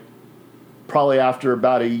probably after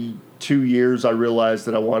about 2 years, I realized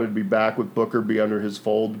that I wanted to be back with Booker, be under his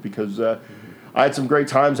fold, because I had some great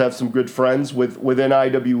times. I have some good friends within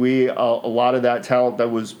IWE. A lot of that talent that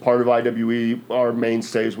was part of IWE are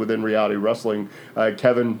mainstays within reality wrestling.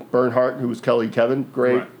 Kevin Bernhardt, who was Kelly Kevin,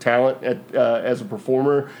 great talent as a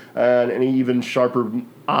performer, and an even sharper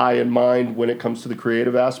eye and mind when it comes to the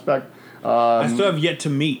creative aspect. I still have yet to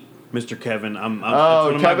meet Mr. Kevin. It's one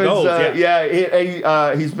of Kevin's, my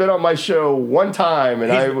goals. He's been on my show one time,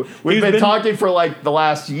 and we've been talking for like the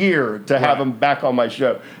last year to have him back on my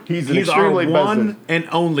show. He's extremely our one and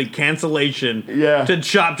only cancellation to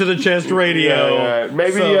Chop to the Chest Radio.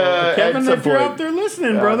 Maybe Kevin, if you're out there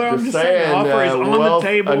listening, brother, I'm just saying, the offer is on the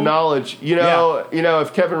table. A knowledge,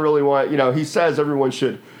 if Kevin really wants, he says everyone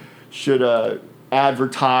should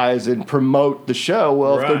advertise and promote the show.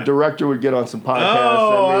 Well, if the director would get on some podcasts,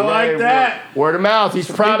 I like that. Word of mouth.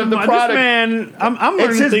 He's proud of the product. This man, I'm learning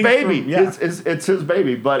it's his things baby. From, it's his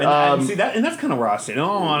baby. But and see that, and that's kind of where I say, in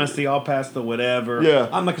all honesty, I'll pass the whatever. Yeah.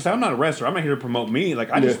 I'm like I said, I'm not a wrestler. I'm not here to promote me.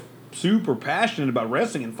 Like I just super passionate about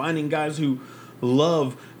wrestling and finding guys who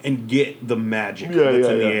love and get the magic that's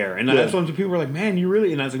in the air. And that's when people were like, man, you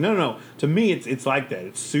really. And I was like, no. To me, it's like that.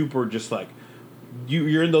 It's super just like.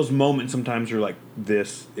 You're in those moments. Sometimes you're like,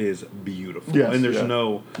 "This is beautiful," and there's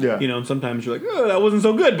no, and sometimes you're like, "Oh, that wasn't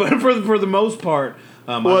so good." But for the most part,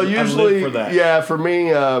 Well, I usually, live for that. yeah, for me,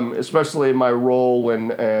 especially in my role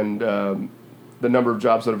and the number of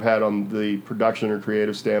jobs that I've had on the production or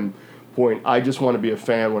creative standpoint, I just want to be a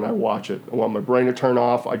fan when I watch it. I want my brain to turn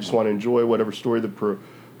off. I just want to enjoy whatever story they're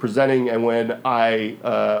presenting. And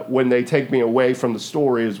when they take me away from the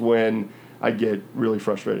story is when I get really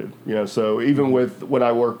frustrated. So even when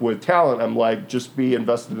I work with talent, I'm like, just be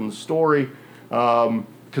invested in the story.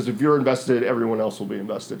 Because if you're invested, everyone else will be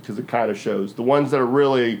invested because it kind of shows. The ones that are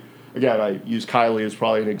really, again, I use Kylie as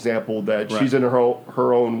probably an example that she's in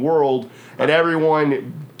her own world and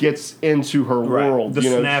everyone gets into her world. The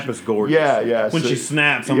snap is gorgeous. Yeah. When she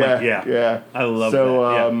snaps, I'm like, yeah. I love that.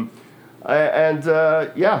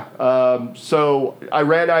 So I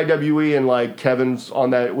ran IWE and like Kevin's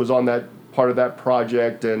was on that part of that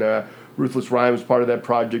project and Ruthless Rhyme was part of that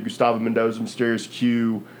project. Gustavo Mendoza, Mysterious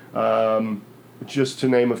Q. Just to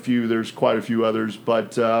name a few, there's quite a few others,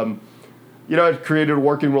 but I've created a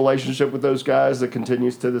working relationship with those guys that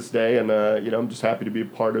continues to this day, and I'm just happy to be a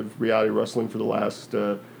part of reality wrestling for the last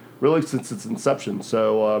really since its inception.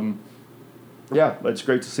 So it's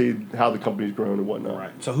great to see how the company's grown and whatnot.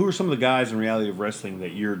 Right. So who are some of the guys in reality of wrestling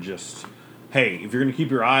that you're just, hey, if you're going to keep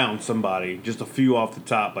your eye on somebody, just a few off the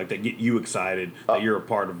top, like that get you excited that you're a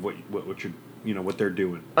part of what you're. What they're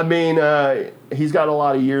doing. I mean, he's got a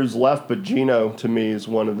lot of years left, but Gino, to me, is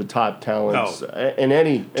one of the top talents in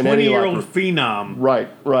any 20-year-old phenom. Right.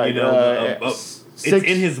 It's in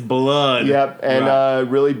his blood. Yep,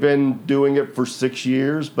 and really been doing it for 6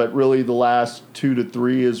 years, but really the last 2 to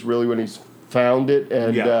 3 is really when he's found it,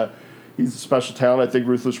 and he's a special talent. I think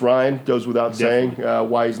Ruthless Ryan goes without saying.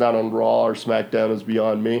 Why he's not on Raw or SmackDown is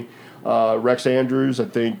beyond me. Rex Andrews, I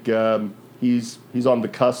think... He's on the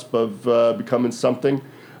cusp of becoming something.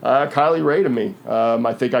 Kylie Ray to me.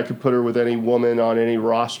 I think I could put her with any woman on any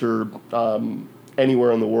roster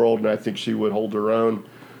anywhere in the world, and I think she would hold her own.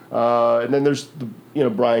 And then there's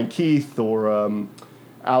Brian Keith or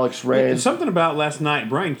Alex Rand. Something about last night,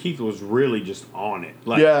 Brian Keith was really just on it.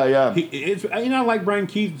 Like, yeah. I like Brian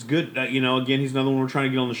Keith. It's good. Again, he's another one we're trying to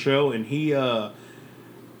get on the show, and he.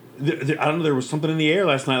 I don't know. There was something in the air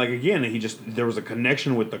last night. Like again, there was a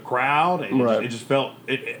connection with the crowd, and it just felt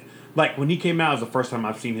like when he came out. It was the first time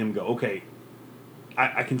I've seen him go. Okay,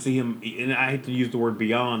 I can see him, and I hate to use the word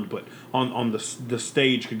beyond, but on the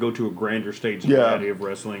stage could go to a grander stage in the reality of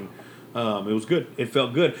wrestling. It was good. It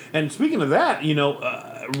felt good. And speaking of that,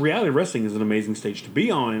 reality wrestling is an amazing stage to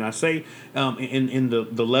be on. And I say in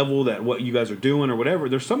the level that what you guys are doing or whatever,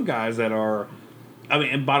 there's some guys that are. I mean,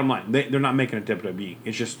 and bottom line, they're not making a WWE.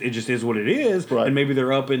 It just is what it is. Right. And maybe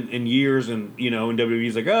they're up in years, and and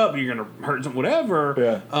WWE's like, oh, you're gonna hurt something,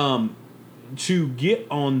 whatever. Yeah. To get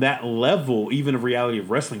on that level, even of reality of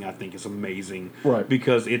wrestling, I think is amazing. Right.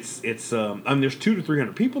 Because it's I mean, there's 200 to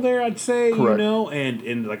 300 people there, I'd say. Correct.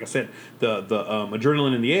 And like I said, the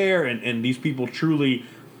adrenaline in the air, and these people truly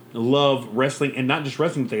love wrestling, and not just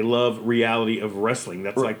wrestling, but they love reality of wrestling.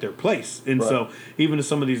 That's like their place. And so even to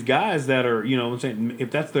some of these guys that are, I'm saying,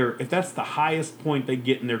 if that's the highest point they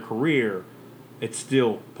get in their career, it's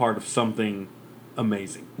still part of something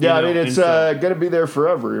amazing. Yeah, I mean, it's going to be there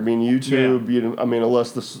forever. I mean, YouTube,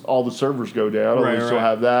 unless all the servers go down, at least you'll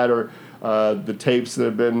have that, or the tapes that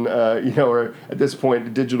have been, or at this point, a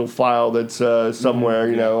digital file that's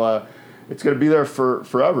somewhere, it's going to be there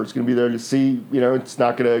forever. It's going to be there to see. It's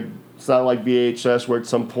not like VHS where at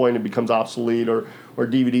some point it becomes obsolete, or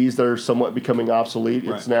DVDs that are somewhat becoming obsolete.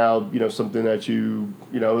 It's now something that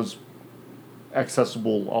is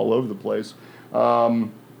accessible all over the place.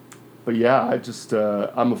 But yeah,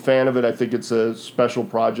 I'm a fan of it. I think it's a special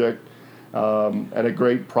project and a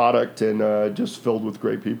great product, and just filled with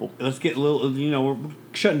great people. Let's get a little. We're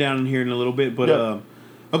shutting down in here in a little bit, but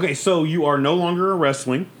okay. So you are no longer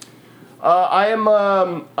wrestling.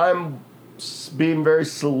 I'm being very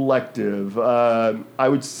selective. I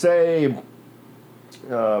would say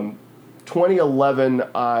 2011,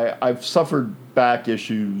 I've suffered back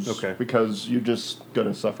issues. Okay. Because you're just going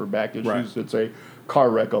to suffer back issues. Right. It's a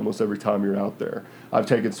car wreck almost every time you're out there. I've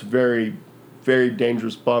taken some very, very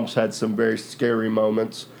dangerous bumps, had some very scary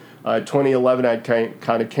moments. 2011, I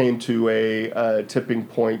kind of came to a tipping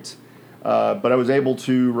point, but I was able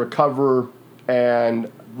to recover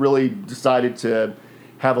and really decided to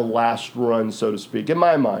have a last run, so to speak, in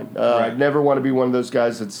my mind. I never want to be one of those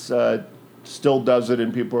guys that's still does it,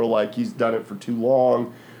 and people are like, he's done it for too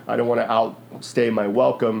long. I don't want to outstay my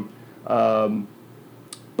welcome.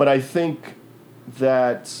 But I think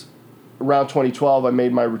that around 2012, I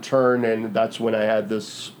made my return, and that's when I had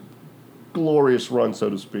this glorious run, so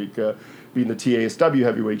to speak, being the TASW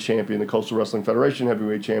heavyweight champion, the Coastal Wrestling Federation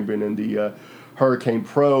heavyweight champion, and the Hurricane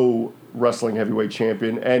Pro wrestling heavyweight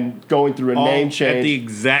champion, and going through a name change at the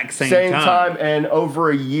exact same time, and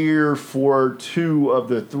over a year for 2 of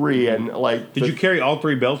the 3. And like, did you carry all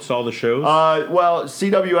 3 belts to all the shows? Well,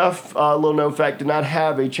 CWF, little known fact, did not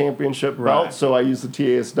have a championship belt, so I used the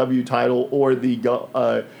TASW title or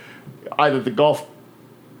the either the Gulf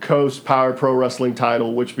Coast Power Pro Wrestling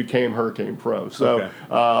title, which became Hurricane Pro. So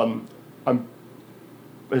I'm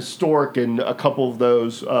historic in a couple of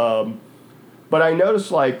those. But I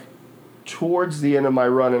noticed, like, towards the end of my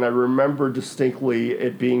run, and I remember distinctly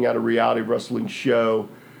it being at a reality wrestling show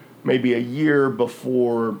maybe a year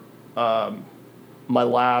before my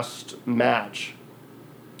last match,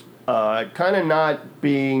 kind of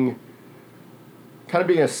being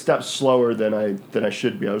a step slower than I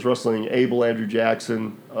should be. I was wrestling Abel Andrew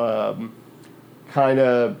Jackson. My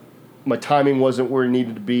timing wasn't where it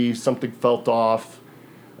needed to be. Something felt off.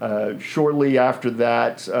 Shortly after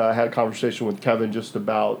that, I had a conversation with Kevin just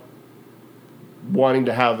about wanting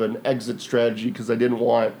to have an exit strategy because I didn't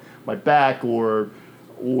want my back or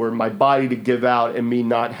my body to give out and me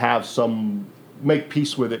not have make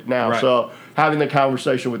peace with it now. Right. So having the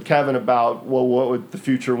conversation with Kevin about, well, what would the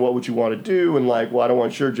future and what would you want to do? And like, well, I don't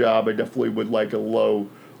want your job. I definitely would like a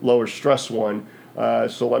lower stress one.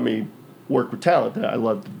 So let me work with talent. I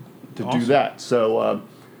love to do that. So,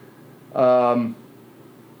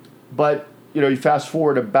 but, you fast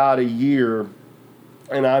forward about a year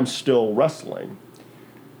and I'm still wrestling.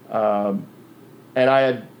 And I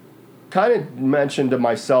had kind of mentioned to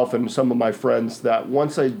myself and some of my friends that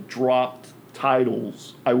once I dropped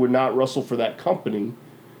titles, I would not wrestle for that company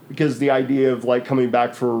because the idea of like coming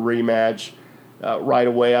back for a rematch right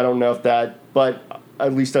away, I don't know if that, but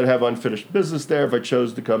at least I'd have unfinished business there if I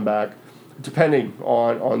chose to come back, depending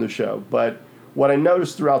on the show. But what I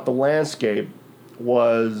noticed throughout the landscape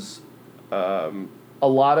was a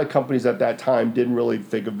lot of companies at that time didn't really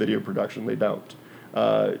think of video production. They don't.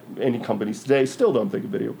 Any companies today still don't think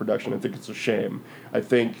of video production. I think it's a shame. I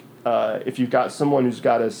think if you've got someone who's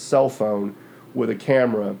got a cell phone with a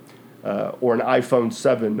camera or an iPhone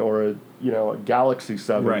 7 or a Galaxy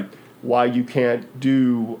 7, right, why you can't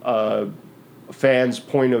do a fan's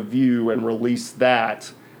point of view and release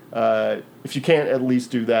that. If you can't at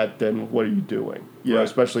least do that, then what are you doing? You know,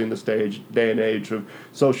 especially in this day and age of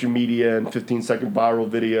social media and 15-second viral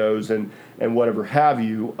videos and whatever have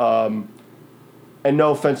you. And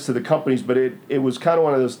no offense to the companies, but it was kind of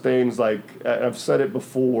one of those things, like, I've said it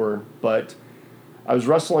before, but I was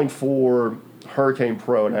wrestling for Hurricane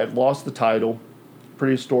Pro, and I had lost the title,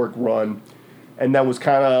 pretty historic run, and then was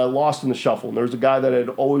kind of lost in the shuffle. And there was a guy that I had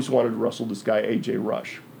always wanted to wrestle, this guy, AJ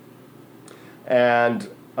Rush. And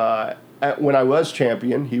when I was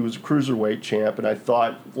champion, he was a cruiserweight champ, and I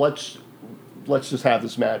thought, let's just have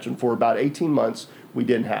this match. And for about 18 months, we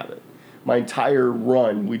didn't have it. My entire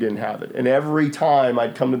run, we didn't have it. And every time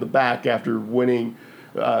I'd come to the back after winning,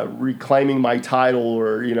 reclaiming my title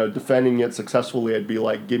or, defending it successfully, I'd be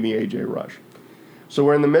like, give me AJ Rush. So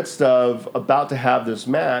we're in the midst of about to have this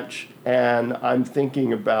match, and I'm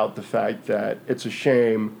thinking about the fact that it's a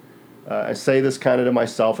shame. I say this kind of to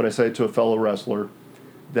myself, and I say it to a fellow wrestler,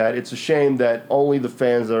 that it's a shame that only the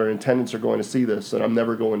fans that are in attendance are going to see this, and I'm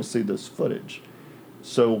never going to see this footage.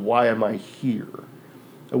 So why am I here?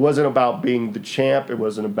 It wasn't about being the champ. It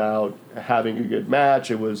wasn't about having a good match.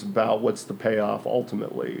 It was about what's the payoff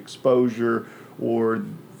ultimately, exposure or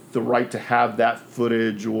the right to have that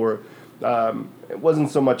footage, or it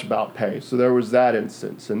wasn't so much about pay. So there was that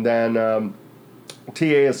instance. And then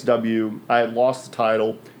TASW, I had lost the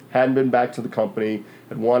title, hadn't been back to the company,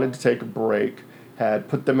 had wanted to take a break, had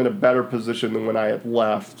put them in a better position than when I had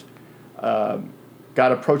left.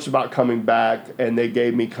 Got approached about coming back, and they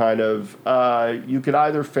gave me kind of, you could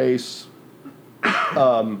either face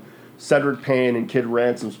Cedric Payne and Kid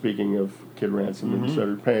Ransom, speaking of Kid Ransom and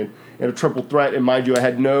Cedric Payne, in a triple threat. And mind you, I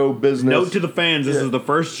had no business. Note to the fans, this is the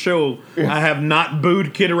first show I have not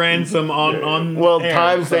booed Kid Ransom on well, air,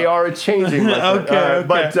 times they are a-changing.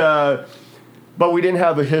 Okay. But we didn't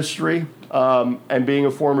have a history. And being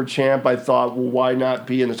a former champ, I thought, well, why not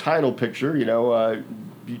be in the title picture?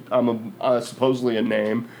 I'm supposedly a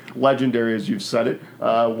name, legendary as you've said it.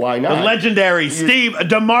 Why not? The legendary Steve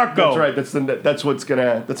DeMarco. That's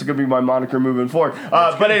right. That's gonna be my moniker moving forward.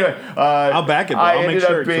 But anyway, I'll back it. I'll make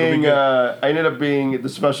sure. I ended up being the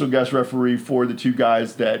special guest referee for the 2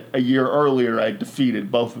 guys that a year earlier I defeated,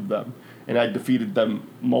 both of them, and I defeated them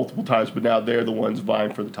multiple times. But now they're the ones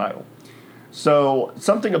vying for the title. So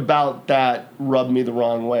something about that rubbed me the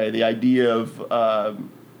wrong way. The idea of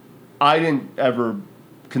I didn't ever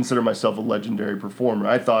consider myself a legendary performer.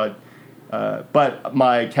 I thought, but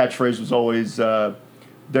my catchphrase was always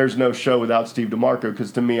there's no show without Steve DeMarco,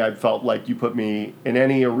 because to me, I felt like you put me in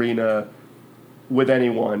any arena with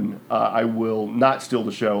anyone, I will not steal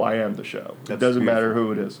the show. I am the show. It doesn't matter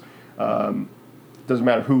who it is. Doesn't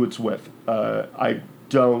matter who it's with. I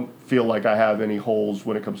don't feel like I have any holes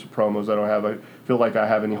when it comes to promos. I feel like I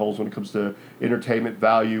have any holes when it comes to entertainment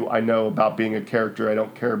value. I know about being a character. I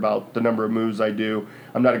don't care about the number of moves I do.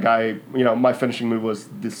 I'm not a guy, my finishing move was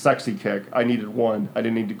the sexy kick. I needed one. I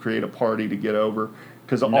didn't need to create a party to get over,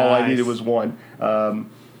 because all I needed was one.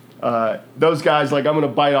 Those guys, I'm going to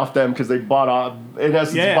bite off them because they bite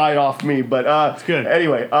off me. But that's good.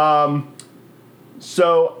 Anyway,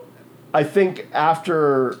 so I think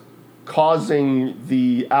after causing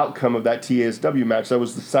the outcome of that TASW match, that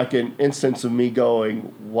was the second instance of me going,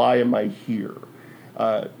 why am I here?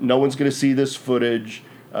 No one's going to see this footage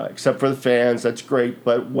except for the fans. That's great,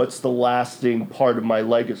 but what's the lasting part of my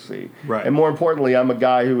legacy? Right. And more importantly, I'm a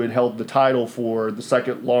guy who had held the title for the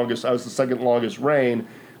second longest. I was the second longest reign,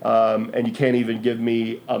 and you can't even give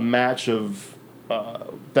me a match of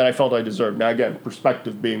that I felt I deserved. Now, again,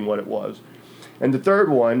 perspective being what it was. And the third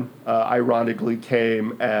one, ironically,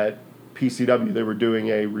 came at PCW. They were doing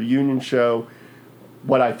a reunion show,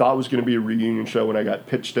 what I thought was going to be a reunion show when I got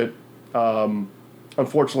pitched it.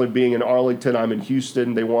 Unfortunately, being in Arlington, I'm in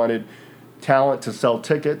Houston. They wanted talent to sell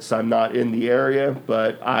tickets. I'm not in the area,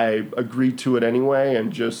 but I agreed to it anyway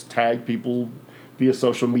and just tagged people via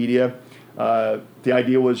social media. The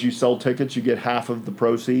idea was you sell tickets, you get half of the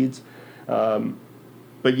proceeds.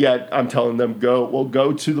 But yet I'm telling them,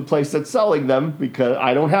 go to the place that's selling them, because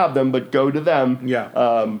I don't have them, but go to them.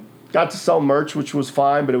 Yeah. Got to sell merch, which was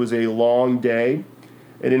fine, but it was a long day.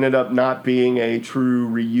 It ended up not being a true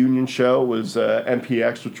reunion show. It was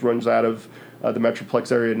MPX, which runs out of the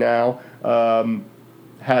Metroplex area now,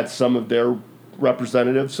 had some of their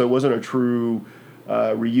representatives, so it wasn't a true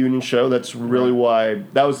reunion show. That's really why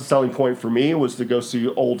that was the selling point for me, was to go see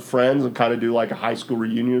old friends and kind of do like a high school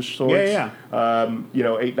reunion of sorts.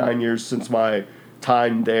 8-9 years since my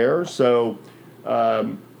time there. So,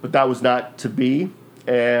 but that was not to be.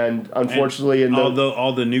 And unfortunately,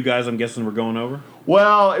 all the new guys, I'm guessing, were going over.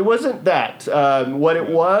 Well, it wasn't that. What it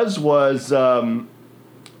was the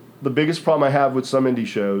biggest problem I have with some indie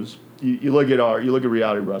shows. You look at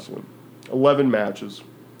reality wrestling, 11 matches,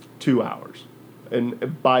 2 hours.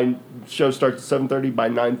 And by show starts at 7:30, by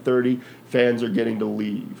 9:30, fans are getting to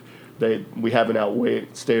leave. We haven't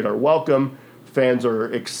outstayed our welcome. Fans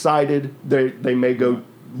are excited. They may go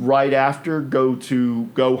right after,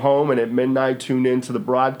 go home, and at midnight tune into the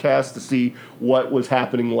broadcast to see what was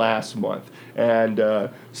happening last month and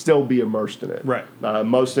still be immersed in it. Right.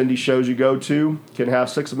 Most indie shows you go to can have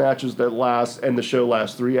 6 matches that last, and the show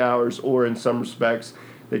lasts 3 hours, or in some respects,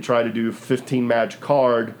 they try to do a 15-match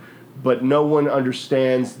card. But no one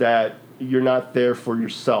understands that you're not there for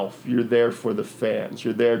yourself. You're there for the fans.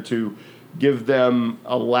 You're there to give them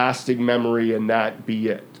a lasting memory and that be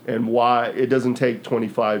it. And why it doesn't take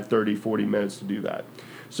 25, 30, 40 minutes to do that.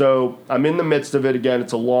 So I'm in the midst of it. Again,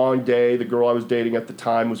 it's a long day. The girl I was dating at the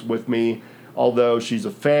time was with me. Although she's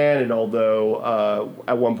a fan, and although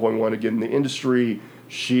at one point wanted to get in the industry,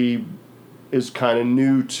 she is kind of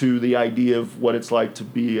new to the idea of what it's like to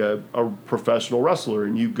be a professional wrestler.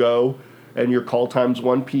 And you go, and your call time's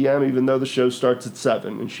 1 p.m., even though the show starts at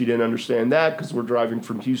 7. And she didn't understand that because we're driving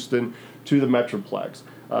from Houston to the Metroplex.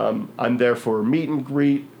 I'm there for a meet and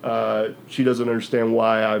greet. She doesn't understand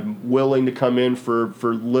why I'm willing to come in for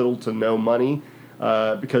little to no money.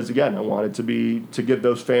 Because, again, I wanted to give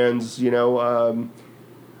those fans,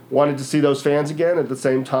 wanted to see those fans again at the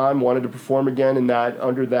same time, wanted to perform again in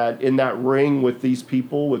that ring with these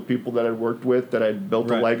people that I'd worked with, that I'd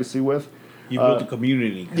built a legacy with. You built a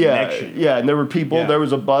community connection. Yeah, and there were people, there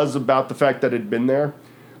was a buzz about the fact that I'd been there.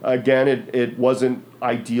 Again, it wasn't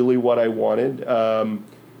ideally what I wanted,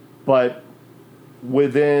 but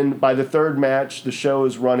by the third match, the show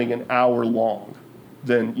is running an hour long.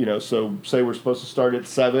 Then, so say we're supposed to start at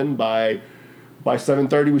 7, by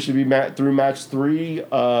 7:30 we should be through match 3,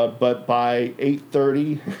 but by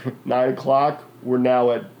 8:30, 9 o'clock, we're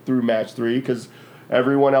now through match 3, because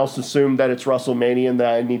everyone else assumed that it's WrestleMania and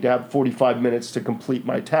that I need to have 45 minutes to complete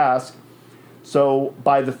my task. So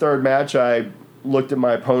by the third match, I looked at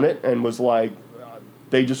my opponent and was like,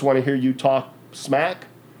 they just want to hear you talk smack.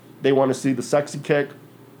 They want to see the sexy kick.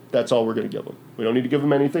 That's all we're going to give them. We don't need to give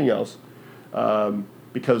them anything else.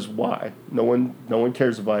 Because why? No one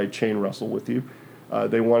cares if I chain wrestle with you.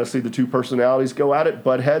 They want to see the two personalities go at it,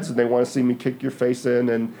 butt heads, and they want to see me kick your face in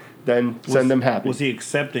and then send them happy. Was he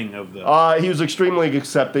accepting of the? He was extremely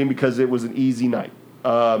accepting because it was an easy night.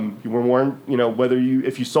 You weren't,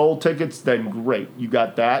 if you sold tickets, then great, you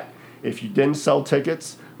got that. If you didn't sell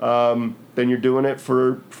tickets, then you're doing it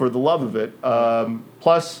for the love of it.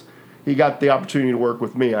 Plus, he got the opportunity to work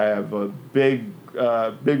with me. I have a big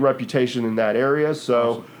reputation in that area,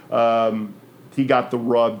 so he got the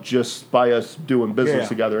rub just by us doing business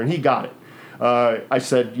together, and he got it. I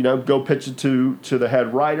said, go pitch it to the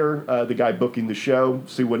head writer, the guy booking the show,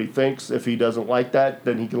 see what he thinks. If he doesn't like that,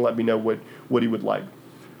 then he can let me know what he would like.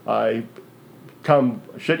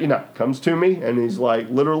 Comes to me, and he's like,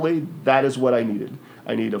 literally, that is what I needed.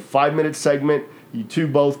 I need a 5-minute segment. You two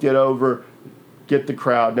both get over, get the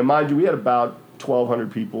crowd. Now, mind you, we had about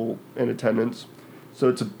 1,200 people in attendance, so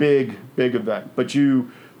it's a big, big event. But the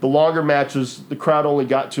longer matches, the crowd only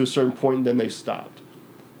got to a certain point, and then they stopped.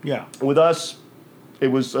 Yeah. With us, it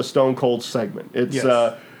was a stone cold segment. It's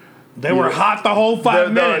they were hot the whole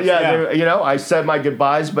 5 minutes. I said my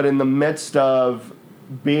goodbyes, but in the midst of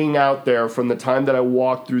being out there, from the time that I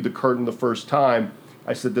walked through the curtain the first time,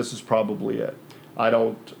 I said, this is probably it. I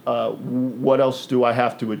don't. What else do I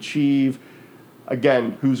have to achieve?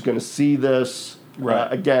 Again, who's going to see this?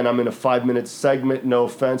 Right. Again, I'm in a 5-minute segment, no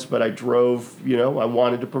offense, but I drove, I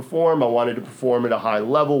wanted to perform. I wanted to perform at a high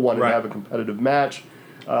level, wanted to have a competitive match.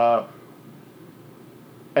 And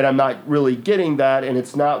I'm not really getting that, and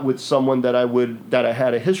it's not with someone that I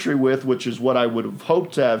had a history with, which is what I would have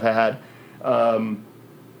hoped to have had.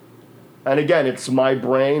 And again, it's my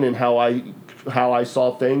brain and how I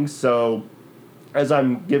saw things. So as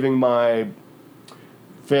I'm giving my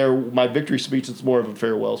victory speech, it's more of a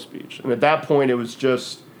farewell speech. And at that point, it was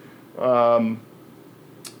just I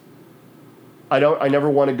never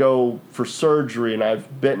want to go for surgery, and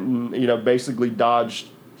I've basically dodged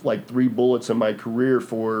like 3 bullets in my career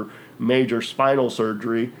for major spinal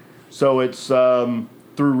surgery. So it's through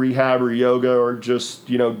rehab or yoga or just,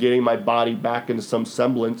 getting my body back into some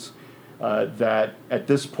semblance that at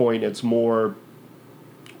this point it's more,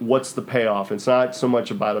 what's the payoff? It's not so much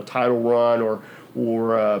about a title run or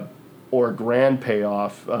a grand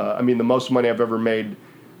payoff. The most money I've ever made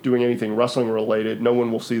doing anything wrestling related, no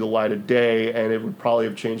one will see the light of day, and it would probably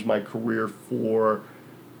have changed my career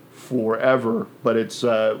forever, but it's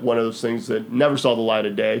one of those things that never saw the light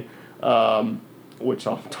of day, which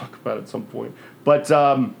I'll talk about at some point. But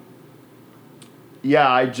I'm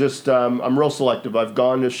real selective. I've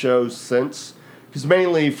gone to shows since, because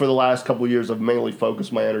mainly for the last couple of years, I've mainly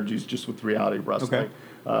focused my energies just with reality wrestling.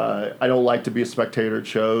 Okay. I don't like to be a spectator at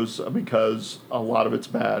shows because a lot of it's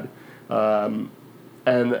bad.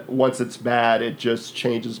 And once it's bad, it just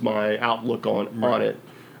changes my outlook on it.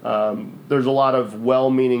 There's a lot of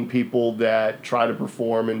well-meaning people that try to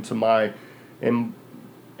perform into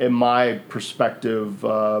in my perspective,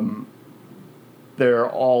 they're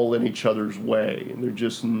all in each other's way. And they're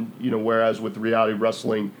just, whereas with reality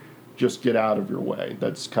wrestling, just get out of your way.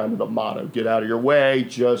 That's kind of the motto. Get out of your way,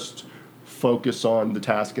 just focus on the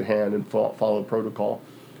task at hand and follow protocol.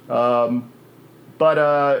 But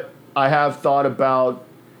I have thought about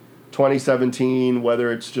 2017,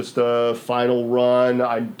 whether it's just a final run.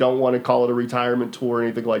 I don't want to call it a retirement tour or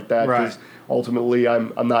anything like that, because ultimately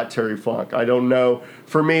I'm not Terry Funk. I don't know.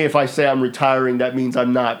 For me, if I say I'm retiring, that means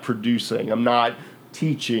I'm not producing. I'm not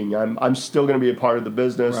teaching. I'm still going to be a part of the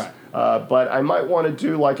business. Right. But I might want to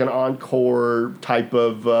do like an encore type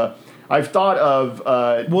of... I've thought of...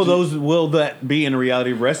 will that be in a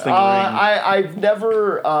reality wrestling ring?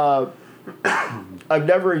 I've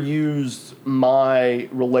never used my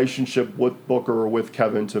relationship with Booker or with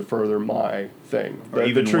Kevin to further my thing.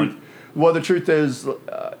 The truth is,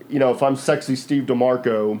 if I'm Sexy Steve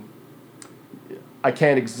DeMarco, I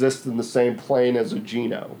can't exist in the same plane as a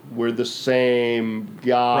Gino. We're the same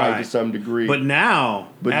guy to some degree. But now,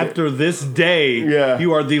 after this day,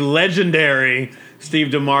 you are the legendary Steve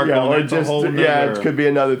DeMarco. It could be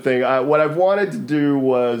another thing. What I've wanted to do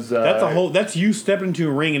was that's you stepping into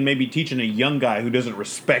a ring and maybe teaching a young guy who doesn't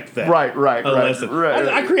respect that. Right.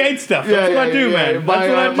 I create stuff. That's what I do, man.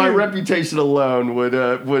 My reputation alone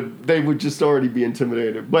would just already be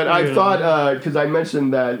intimidated. But I thought, because I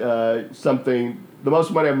mentioned that the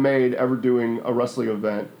most money I've made ever doing a wrestling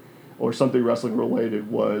event or something wrestling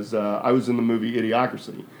related was I was in the movie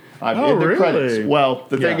Idiocracy. In the credits. Well,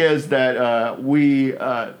 the thing is that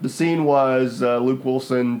the scene was Luke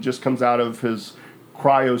Wilson just comes out of his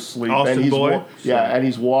cryo sleep, and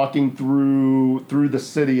he's walking through the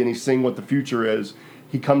city, and he's seeing what the future is.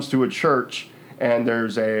 He comes to a church, and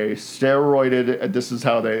there's a steroided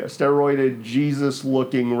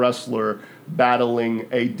Jesus-looking wrestler battling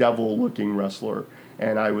a devil-looking wrestler.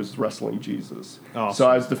 And I was wrestling Jesus. Awesome. So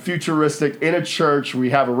I was the futuristic in a church. We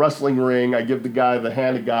have a wrestling ring. I give the guy the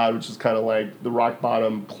hand of God, which is kind of like the rock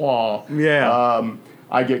bottom claw. Yeah.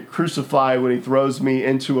 I get crucified when he throws me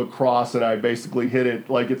into a cross, and I basically hit it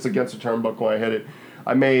like it's against a turnbuckle. I hit it.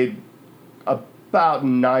 I made about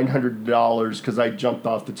 $900 because I jumped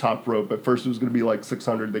off the top rope. At first, it was going to be like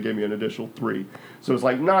 $600. They gave me an additional $3, so it was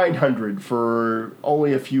like $900 for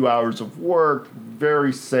only a few hours of work.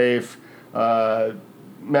 Very safe.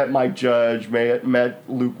 Met Mike Judge. Met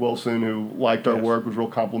Luke Wilson, who liked our work. Was real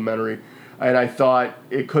complimentary. And I thought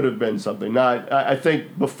it could have been something. I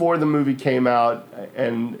think before the movie came out,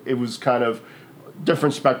 and it was kind of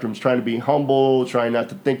different spectrums, trying to be humble, trying not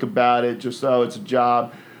to think about it, just, it's a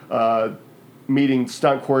job. Meeting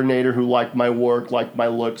stunt coordinator who liked my work, liked my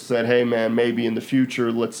look, said, hey, man, maybe in the future,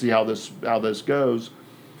 let's see how this goes.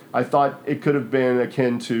 I thought it could have been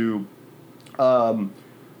akin to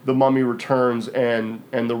The Mummy Returns and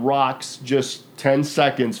The Rock's just 10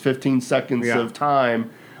 seconds, 15 seconds of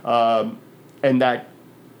time, and that,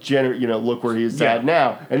 look where he's at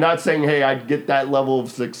now. And not saying, hey, I'd get that level of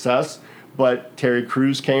success, but Terry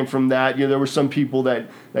Crews came from that. There were some people that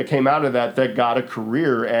came out of that got a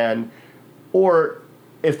career. Or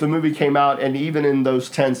if the movie came out and even in those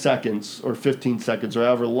 10 seconds or 15 seconds or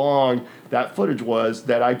however long that footage was,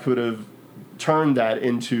 that I could have turned that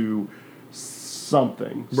into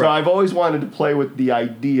something. Right. So I've always wanted to play with the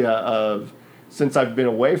idea of, since I've been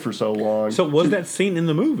away for so long. So was that scene in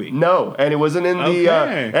the movie? No, and it wasn't in the.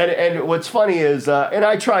 And what's funny is, and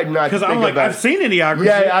I tried not to think about it. Because I've seen Idiocracy.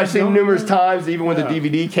 Yeah, I've seen numerous times. Even when the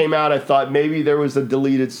DVD came out, I thought maybe there was a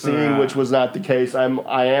deleted scene, which was not the case. I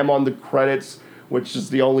am on the credits, which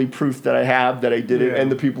is the only proof that I have that I did it, and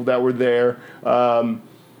the people that were there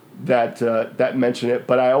that mention it.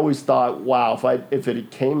 But I always thought, wow, if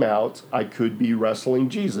it came out, I could be wrestling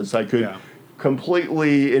Jesus. I could. Yeah.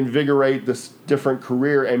 Completely invigorate this different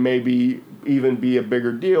career and maybe even be a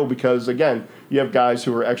bigger deal because, again, you have guys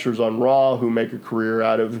who are extras on Raw who make a career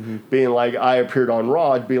out of being like, I appeared on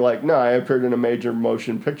Raw. It'd be like, no, I appeared in a major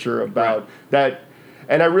motion picture about that.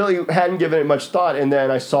 And I really hadn't given it much thought. And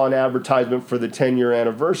then I saw an advertisement for the 10-year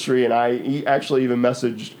anniversary, and I actually even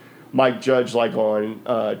messaged Mike Judge like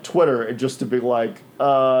on Twitter just to be like,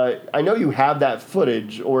 I know you have that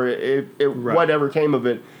footage or whatever came of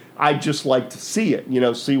it. I'd just like to see it,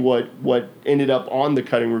 see what ended up on the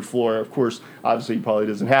cutting room floor. Of course, obviously he probably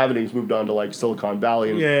doesn't have it. He's moved on to like Silicon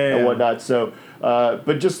Valley and whatnot. So,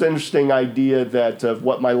 but just an interesting idea that of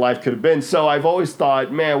what my life could have been. So I've always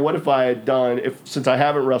thought, man, what if I had done, since I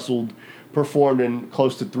haven't performed in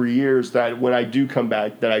close to 3 years, that when I do come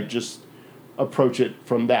back, that I just approach it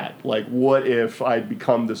from that. Like, what if I'd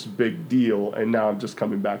become this big deal and now I'm just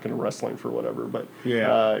coming back into wrestling for whatever. But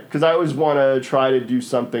because I always want to try to do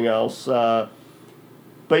something else. But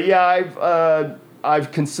yeah,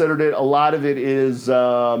 I've considered it. A lot of it is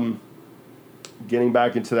getting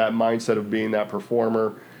back into that mindset of being that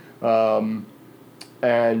performer, and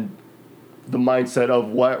the mindset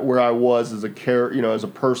of where I was as as a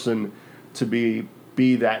person to be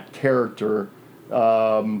that character.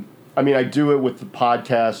 I mean, I do it with the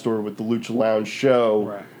podcast or with the Lucha Lounge show.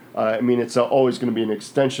 Right. I mean, it's always going to be an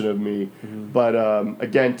extension of me. Mm-hmm. But,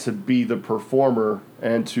 again, to be the performer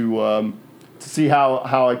and to see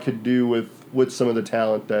how I could do with some of the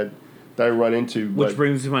talent that I run into. Which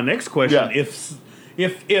brings me to my next question. Yeah.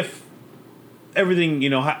 If everything,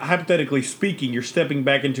 hypothetically speaking, you're stepping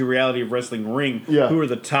back into reality of wrestling ring, who are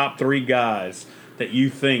the top 3 guys that you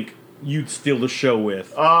think you'd steal the show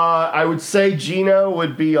with? I would say Gino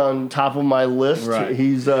would be on top of my list. Right.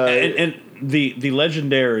 He's and the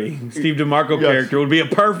legendary Steve DeMarco character would be a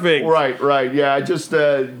perfect. Right. Yeah, just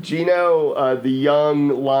Gino, the young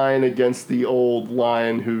lion against the old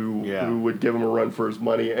lion who would give him a run for his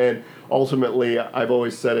money. And ultimately, I've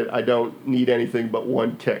always said it, I don't need anything but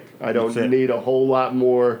one kick. I don't need a whole lot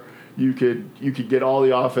more. You could get all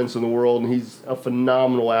the offense in the world, and he's a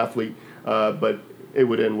phenomenal athlete. But it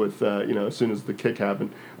would end with, as soon as the kick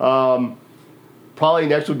happened. Probably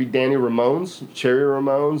next would be Danny Ramones, Cherry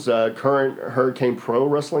Ramones, current Hurricane Pro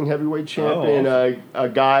Wrestling heavyweight champion. A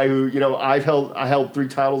guy who, I held 3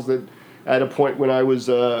 titles at a point when I was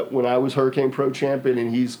Hurricane Pro champion,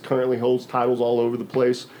 and he's currently holds titles all over the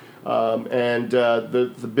place.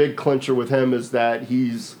 The big clincher with him is that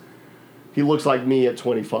he looks like me at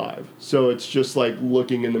 25. So it's just like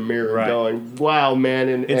looking in the mirror and going, wow,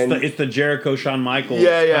 man. It's the Jericho Shawn Michaels.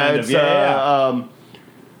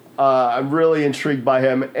 I'm really intrigued by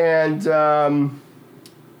him. And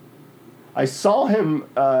I saw him,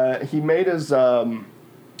 he made his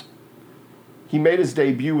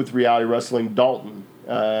debut with Reality Wrestling, Dalton.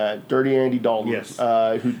 Dirty Andy Dalton,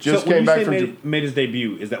 who just came back from made his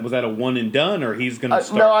debut. Was that a one and done, or he's going to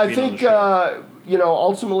start? No, I think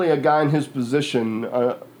ultimately a guy in his position,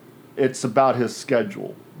 it's about his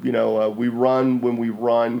schedule. We run when we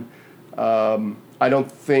run. I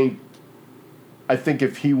think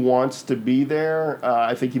if he wants to be there,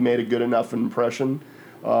 I think he made a good enough impression.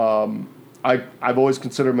 I've always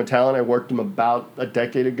considered him a talent. I worked him about a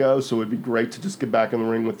decade ago, so it would be great to just get back in the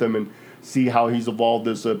ring with him and see how he's evolved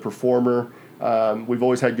as a performer. We've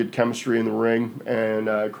always had good chemistry in the ring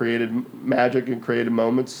and created magic and created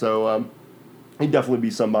moments, so he'd definitely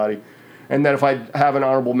be somebody. And then if I have an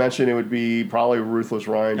honorable mention, it would be probably Ruthless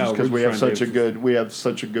Ryan, just because we have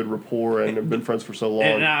such a good rapport and have been friends for so long.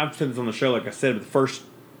 And I've said this on the show, like I said, the first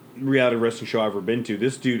reality wrestling show I've ever been to,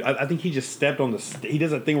 this dude, I think he just stepped on he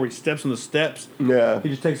does that thing where he steps on the steps. Yeah. He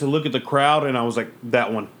just takes a look at the crowd, and I was like,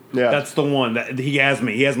 that one. Yeah. That's the one. That he has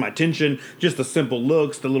me. He has my attention. Just the simple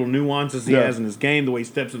looks, the little nuances he has in his game, the way he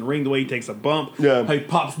steps in the ring, the way he takes a bump, how he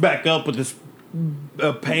pops back up with this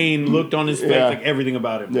pain looked on his face, like everything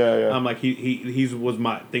about him. I'm like, he was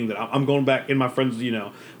my thing that I'm going back, and my friends,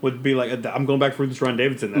 would be like, I'm going back for this Ryan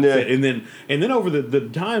Davidson. That's it. And then over the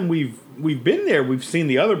time we've been there, we've seen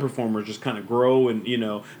the other performers just kind of grow, and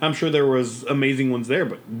I'm sure there was amazing ones there,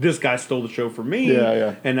 but this guy stole the show for me.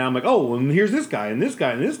 And now I'm like, oh, and here's this guy and this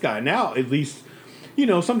guy and this guy. Now at least.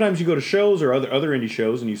 Sometimes you go to shows or other indie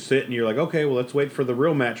shows and you sit and you're like, okay, well, let's wait for the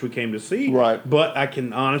real match we came to see. Right. But I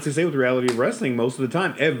can honestly say with reality of wrestling, most of the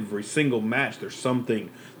time, every single match, there's something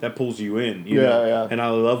that pulls you in. You know? And I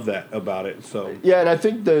love that about it. So and I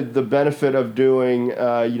think the benefit of doing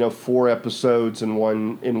 4 episodes in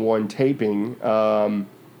one taping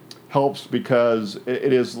helps because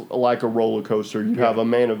it is like a roller coaster. You have a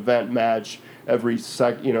main event match every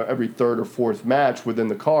third or fourth match within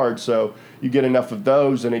the card, so you get enough of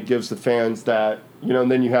those, and it gives the fans that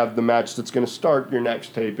and then you have the match that's going to start your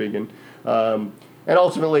next taping, and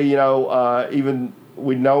ultimately even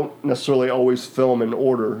we don't necessarily always film in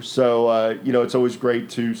order, so it's always great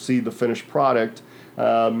to see the finished product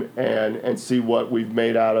and see what we've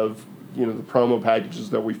made out of the promo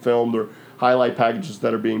packages that we filmed or highlight packages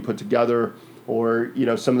that are being put together. Or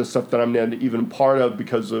some of the stuff that I'm not even part of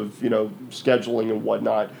because of scheduling and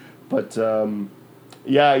whatnot, but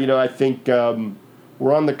I think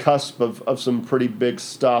we're on the cusp of some pretty big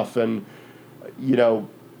stuff, and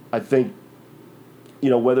I think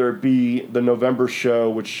whether it be the November show,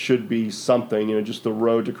 which should be something, just the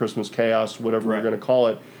road to Christmas Chaos, whatever we're going to call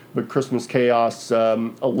it, but Christmas Chaos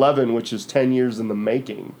 11, which is 10 years in the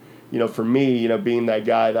making. For me, being that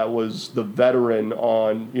guy that was the veteran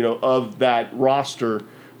on, of that roster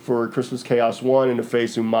for Christmas Chaos 1 and to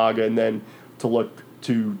face Umaga, and then to look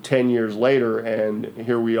to 10 years later, and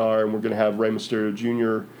here we are, and we're going to have Rey Mysterio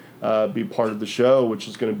Jr. Be part of the show, which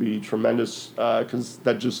is going to be tremendous because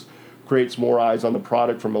that just creates more eyes on the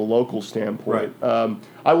product from a local standpoint. Right.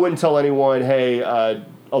 I wouldn't tell anyone, hey,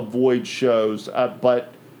 avoid shows,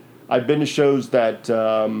 but I've been to shows that...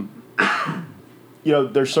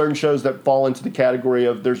 there's certain shows that fall into the category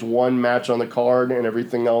of there's one match on the card and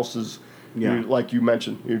everything else is, like you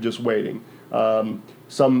mentioned, you're just waiting.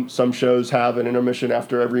 Some shows have an intermission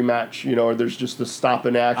after every match, or there's just a stop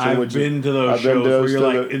in action. I've been to those shows where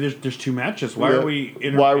you're like, there's 2 matches. Why are we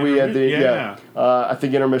at the I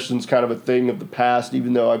think intermission's kind of a thing of the past,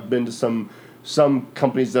 even though I've been to some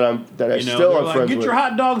companies that I still am friends with. Get your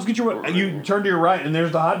hot dogs. You turn to your right, and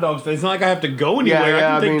there's the hot dogs. It's not like I have to go anywhere. I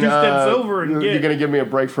can take 2 steps over and You're going to give me a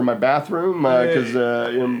break from my bathroom?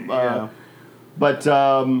 But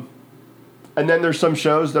and then there's some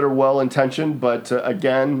shows that are well-intentioned, but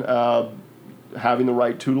again, having the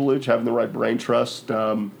right tutelage, having the right brain trust,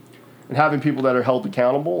 and having people that are held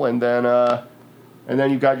accountable, and then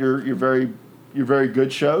you've got your very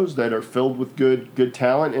good shows that are filled with good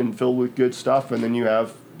talent and filled with good stuff, and then you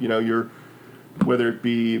have your whether it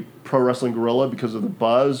be Pro Wrestling Guerrilla because of the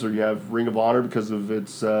buzz, or you have Ring of Honor because of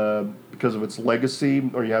its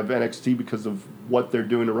legacy, or you have NXT because of what they're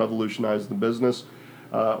doing to revolutionize the business,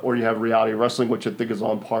 or you have Reality Wrestling, which I think is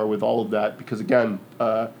on par with all of that. Because again,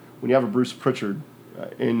 when you have a Bruce Pritchard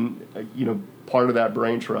in part of that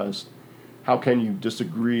brain trust, how can you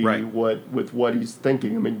disagree with what he's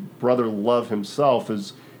thinking? I mean, Brother Love himself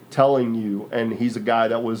is telling you, and he's a guy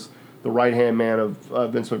that was the right-hand man of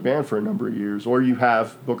Vince McMahon for a number of years. Or you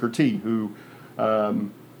have Booker T, who,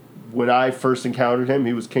 when I first encountered him,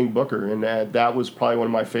 he was King Booker, and that was probably one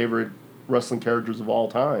of my favorite wrestling characters of all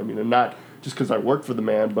time. Not just because I worked for the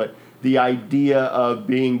man, but the idea of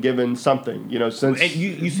being given something. Since and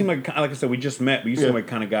you seem like I said, we just met, but you seem like the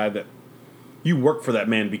kind of guy that. You work for that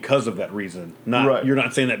man because of that reason. You're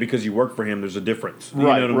not saying that because you work for him. There's a difference. You know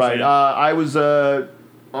what I'm saying? I was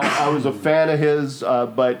a fan of his,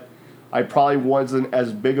 but I probably wasn't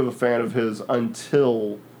as big of a fan of his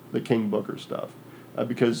until the King Booker stuff.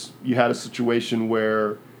 because you had a situation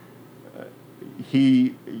where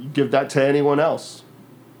you give that to anyone else,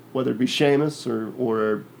 whether it be Sheamus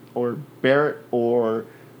or Barrett or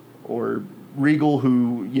Regal,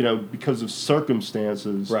 who, because of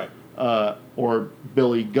circumstances, Right. Or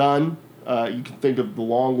Billy Gunn. You can think of the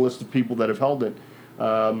long list of people that have held it,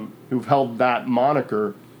 who've held that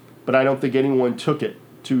moniker, but I don't think anyone took it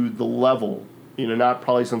to the level, not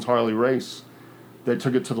probably since Harley Race, that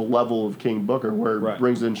took it to the level of King Booker, where it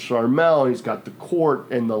brings in Charmel, and he's got the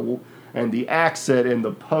court and the accent and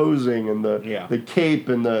the posing and the cape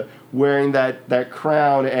and the wearing that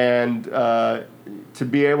crown, and to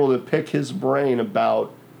be able to pick his brain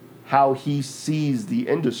about how he sees the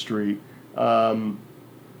industry,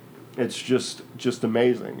 it's just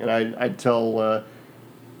amazing. And I tell,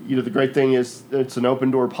 the great thing is it's an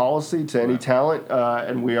open door policy to any talent,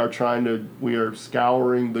 and we are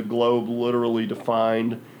scouring the globe literally to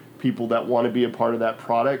find people that want to be a part of that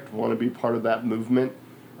product, want to be part of that movement,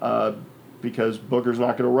 because Booker's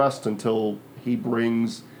not going to rest until he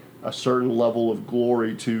brings a certain level of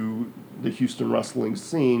glory to the Houston wrestling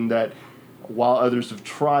scene that, while others have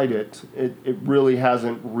tried it really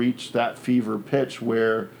hasn't reached that fever pitch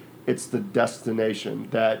where it's the destination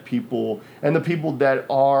that people, and the people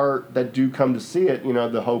that do come to see it,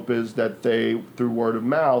 the hope is that they, through word of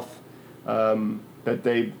mouth,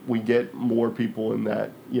 we get more people in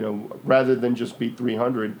that, rather than just be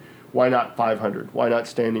 300, why not 500? Why not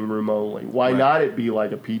standing room only? Why not it be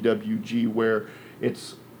like a PWG where it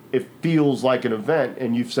feels like an event,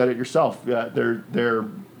 and you've said it yourself, they're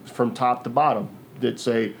from top to bottom. It's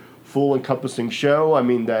a full encompassing show,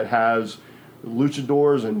 that has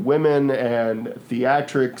luchadors and women and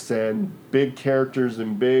theatrics and big characters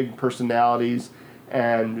and big personalities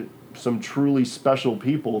and some truly special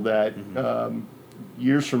people that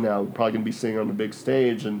years from now we're probably going to be seeing on the big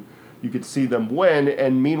stage, and you could see them win.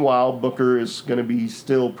 And meanwhile, Booker is going to be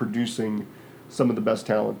still producing some of the best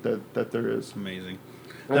talent that there is. Amazing.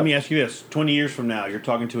 Let me ask you this. 20 years from now, you're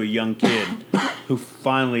talking to a young kid who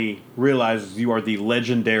finally realizes you are the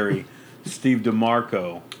legendary Steve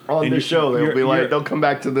DeMarco. On the show, they'll come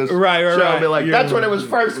back to this show and be like, that's when it was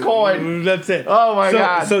first coined. That's it. Oh, my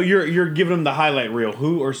God. So you're giving them the highlight reel.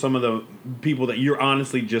 Who are some of the people that you're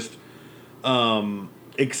honestly just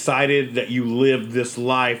excited that you lived this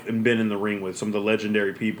life and been in the ring with? Some of the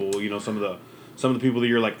legendary people, some of the people that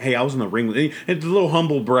you're like, hey, I was in the ring with. It's little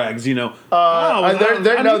humble brags, They're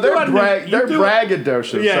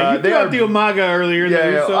braggadocious. Yeah, you threw out the Umaga earlier in the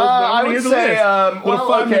episode. I would say,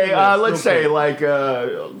 let's say, like,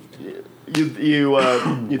 you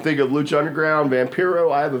think of Lucha Underground,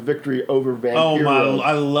 Vampiro. I have a victory over Vampiro. Oh my!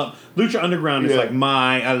 I love Lucha Underground. Is like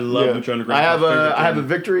I love Lucha Underground. I have a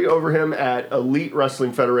victory over him at Elite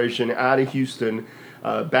Wrestling Federation out of Houston.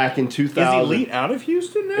 Back in 2000. Is Elite out of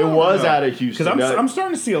Houston now? It was out of Houston. Because I'm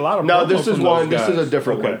starting to see a lot of this is one. This is a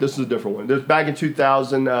different one. This is a different one. Back in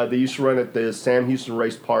 2000, they used to run at the Sam Houston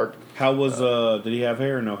Race Park. How was, did he have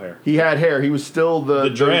hair or no hair? He had hair. He was still the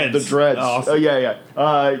dreads. The dreads. Awesome.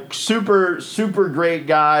 Super, super great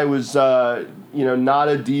guy. Was, not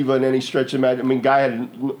a diva in any stretch of imagination. Guy had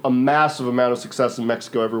a massive amount of success in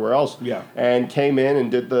Mexico, everywhere else. Yeah. And came in and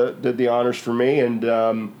did the honors for me.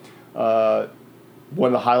 And, one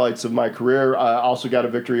of the highlights of my career. I also got a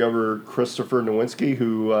victory over Christopher Nowinski,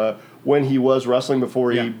 who, when he was wrestling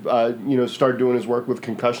before he, started doing his work with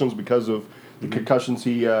concussions, because of the concussions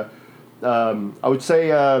he, I would say,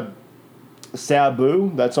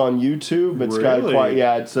 Sabu. That's on YouTube. It's got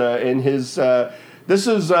it's in his. This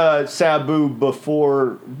is Sabu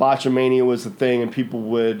before Botchamania was a thing, and people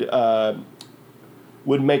would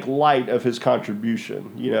make light of his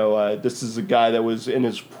contribution. This is a guy that was in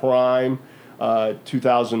his prime.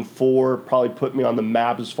 2004 probably put me on the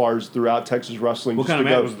map as far as throughout Texas wrestling. What kind of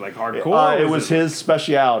map was it, like hardcore? It was his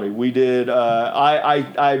speciality. We did.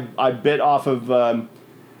 I bit off of.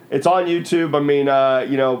 It's on YouTube.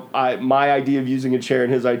 My idea of using a chair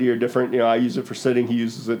and his idea are different. I use it for sitting. He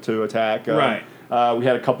uses it to attack. Right. We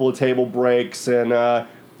had a couple of table breaks, and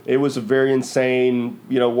it was a very insane.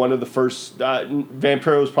 One of the first.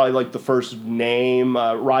 Vampiro was probably like the first name.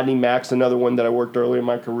 Rodney Mack's another one that I worked early in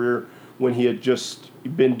my career, when he had just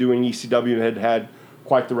been doing ECW and had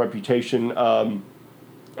quite the reputation, and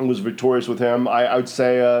was victorious with him. I would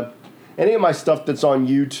say any of my stuff that's on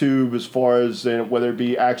YouTube, as far as whether it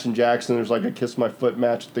be Action Jackson, there's like a Kiss My Foot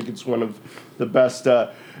match. I think it's one of the best.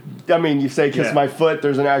 You say Kiss My Foot,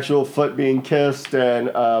 there's an actual foot being kissed,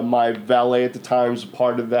 and my valet at the time is a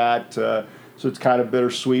part of that. So it's kind of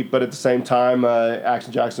bittersweet, but at the same time,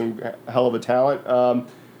 Action Jackson, hell of a talent.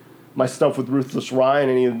 my stuff with Ruthless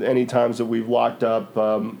Ryan, any times that we've locked up,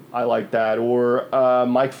 I like that. Or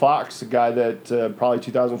Mike Fox, a guy that probably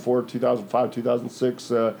 2004, 2005,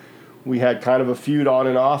 2006, we had kind of a feud on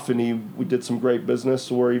and off, and we did some great business.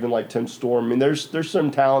 Or even like Tim Storm. I mean, there's some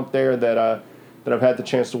talent there that I've had the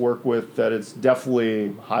chance to work with that it's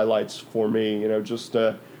definitely highlights for me. Just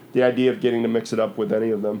the idea of getting to mix it up with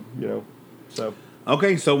any of them. So.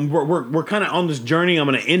 Okay, so we're kind of on this journey. I'm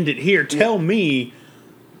going to end it here. Tell me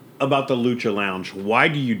about the Lucha Lounge. Why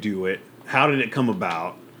do you do it? How did it come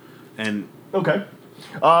about? And okay,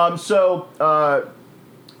 so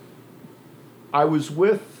I was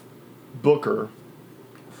with Booker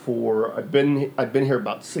for I've been here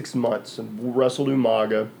about 6 months and wrestled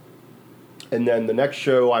Umaga, and then the next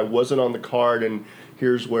show I wasn't on the card, and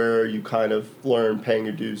here's where you kind of learn paying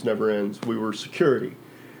your dues never ends. We were security.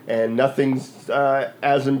 And nothing's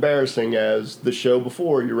as embarrassing as the show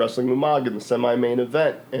before. You're wrestling Umaga in the semi-main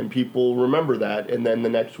event, and people remember that. And then the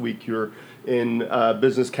next week you're in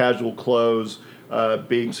business casual clothes,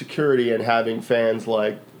 being security, and having fans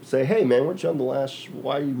say, "Hey, man, weren't you on the last?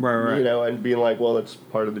 Why?" Right. And being like, "Well, that's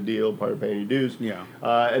part of the deal, part of paying your dues." Yeah.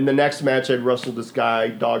 And the next match, I'd wrestled this guy,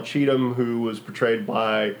 Dog Cheatham, who was portrayed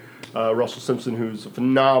by Russell Simpson, who's a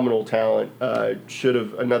phenomenal talent.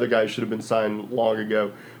 Another guy should have been signed long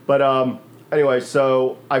ago. But anyway,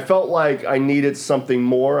 so I felt like I needed something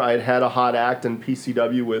more. I had a hot act in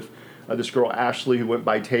PCW with this girl, Ashley, who went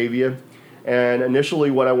by Tavia. And initially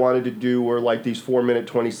what I wanted to do were like these 4-minute,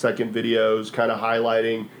 20-second videos kind of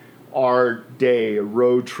highlighting our day,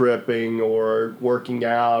 road tripping or working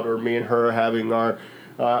out, or me and her having our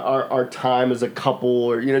time as a couple,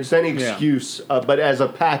 or just any excuse. But as a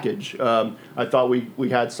package, I thought we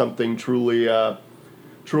had something truly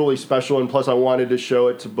special, and plus I wanted to show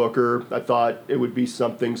it to Booker. I thought it would be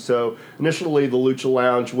something. So initially the Lucha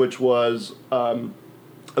Lounge, which was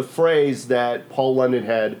a phrase that Paul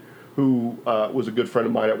Londonhead, who was a good friend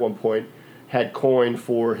of mine at one point, had coined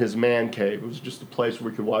for his man cave. It was just a place where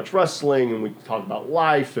we could watch wrestling and we could talk about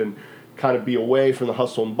life and kind of be away from the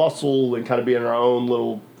hustle and bustle and kind of be in our own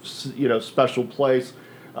little special place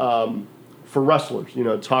for wrestlers,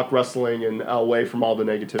 talk wrestling and away from all the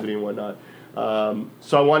negativity and whatnot.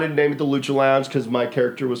 So I wanted to name it the Lucha Lounge because my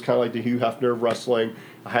character was kind of like the Hugh Hefner of wrestling.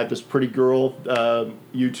 I had this pretty girl.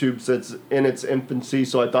 YouTube that's in its infancy,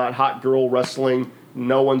 so I thought hot girl wrestling.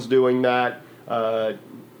 No one's doing that.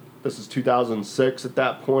 This is 2006 at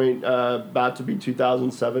that point, about to be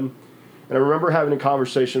 2007. And I remember having a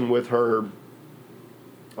conversation with her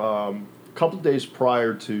a couple of days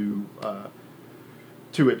prior to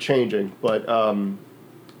it changing, but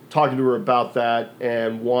talking to her about that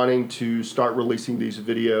and wanting to start releasing these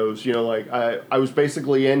videos. I was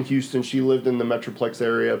basically in Houston. She lived in the Metroplex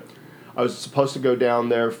area. I was supposed to go down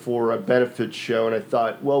there for a benefit show, and I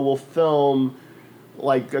thought, well, we'll film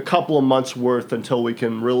like a couple of months worth until we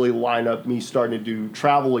can really line up me starting to do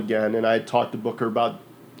travel again. And I talked to Booker about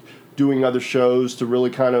doing other shows to really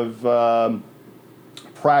kind of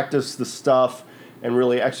practice the stuff and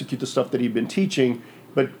really execute the stuff that he'd been teaching,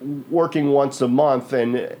 but working once a month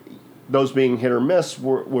and those being hit or miss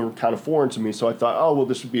were kind of foreign to me. So I thought, oh, well,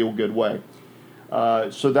 this would be a good way.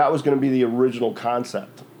 So that was going to be the original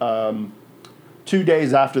concept. 2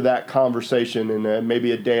 days after that conversation, and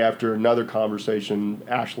maybe a day after another conversation,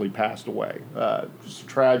 Ashley passed away. Just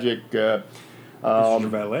tragic. This is your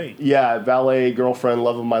valet. Yeah, valet, girlfriend,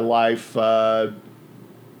 love of my life.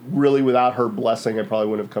 Really, without her blessing, I probably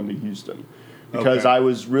wouldn't have come to Houston. Because I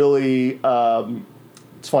was really...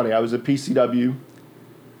 it's funny, I was at PCW,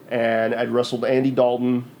 and I'd wrestled Andy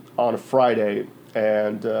Dalton on a Friday,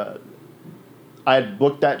 and I had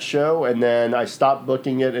booked that show, and then I stopped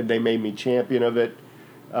booking it, and they made me champion of it.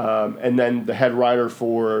 And then the head writer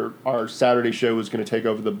for our Saturday show was going to take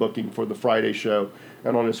over the booking for the Friday show.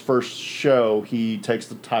 And on his first show, he takes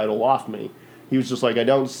the title off me. He was just like,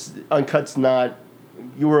 Uncut's not,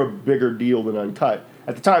 you were a bigger deal than Uncut.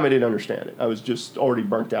 At the time, I didn't understand it. I was just already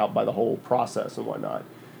burnt out by the whole process and whatnot.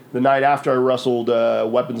 The night after, I wrestled a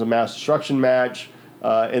Weapons of Mass Destruction match.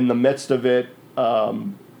 In the midst of it,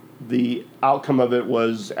 the outcome of it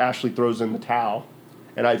was Ashley throws in the towel.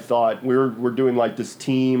 And I thought, we're doing like this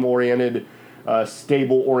team-oriented,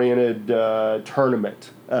 stable-oriented tournament.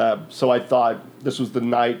 So I thought this was the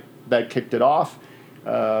night that kicked it off.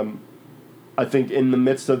 I think in the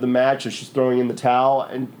midst of the match, as she's throwing in the towel,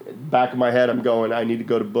 and back of my head, I'm going, I need to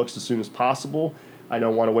go to books as soon as possible. I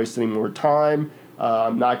don't want to waste any more time.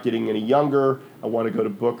 I'm not getting any younger. I want to go to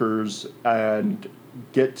Booker's and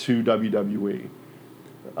get to WWE.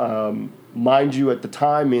 Mind you, at the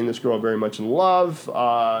time, me and this girl are very much in love.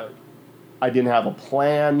 I didn't have a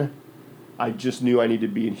plan. I just knew I needed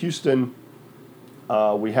to be in Houston.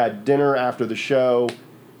 We had dinner after the show,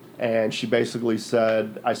 and she basically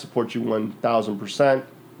said, I support you 1,000%.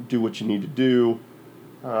 Do what you need to do.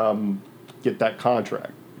 Get that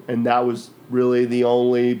contract. And that was really the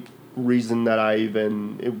only reason that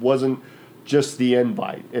it wasn't just the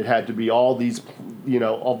invite. It had to be all these,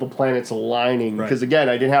 all the planets aligning. Because again,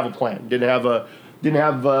 I didn't have a plan. Didn't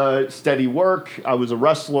have steady work. I was a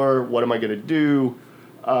wrestler. What am I going to do?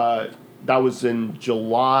 That was in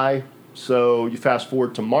July. So you fast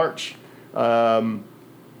forward to March, and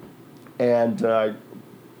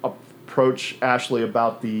approach Ashley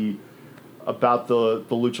about the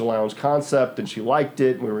Lucha Lounge concept, and she liked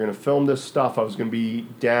it. We were going to film this stuff. I was going to be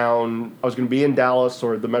in Dallas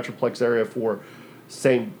or the Metroplex area for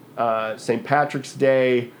St. Patrick's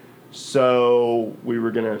Day. So we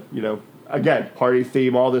were going to, again, party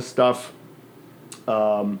theme, all this stuff.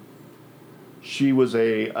 She was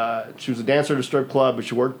a dancer at a strip club, but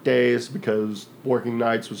she worked days because working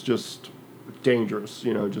nights was just dangerous.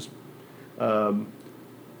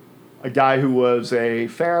 A guy who was a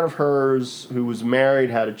fan of hers, who was married,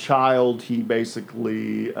 had a child, he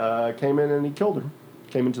basically came in and he killed her.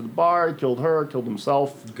 Came into the bar, he killed her, killed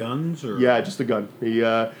himself. Guns or? Yeah, just a gun. He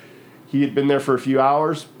had been there for a few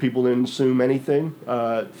hours. People didn't assume anything.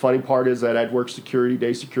 Funny part is that I'd worked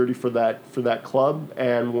day security for that club,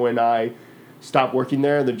 and when I stopped working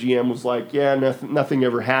there, the GM was like, yeah, nothing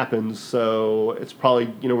ever happens, so it's probably,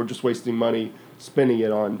 we're just wasting money spending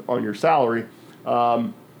it on your salary.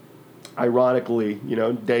 Ironically,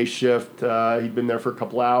 day shift, he'd been there for a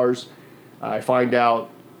couple hours. I find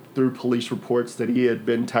out through police reports that he had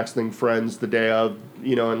been texting friends the day of,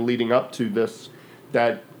 and leading up to this,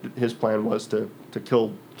 that his plan was to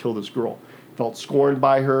kill this girl. Felt scorned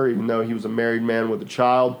by her, even though he was a married man with a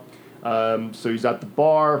child. So he's at the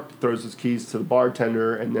bar, throws his keys to the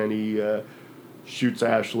bartender, and then he shoots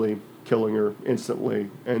Ashley, killing her instantly,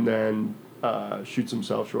 and then shoots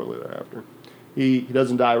himself shortly thereafter. He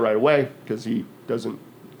doesn't die right away because he doesn't,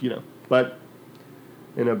 but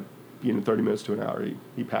in 30 minutes to an hour,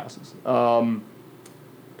 he passes.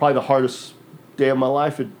 Probably the hardest day of my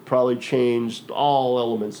life. It probably changed all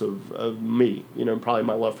elements of me, probably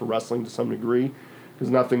my love for wrestling to some degree, because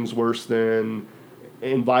nothing's worse than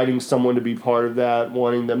inviting someone to be part of that,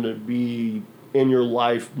 wanting them to be in your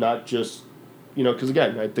life, not just, because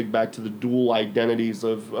again, I think back to the dual identities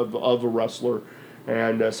of a wrestler.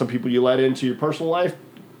 And some people you let into your personal life,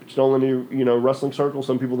 but you don't let in your wrestling circle.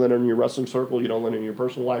 Some people that are in your wrestling circle, you don't let in your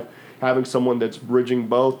personal life. Having someone that's bridging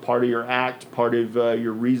both, part of your act, part of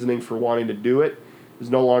your reasoning for wanting to do it,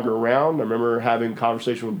 is no longer around. I remember having a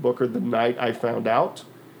conversation with Booker the night I found out.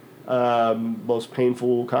 Most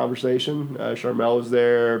painful conversation. Charmel was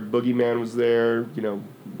there. Boogeyman was there.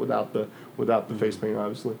 Without the face paint,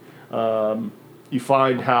 obviously. You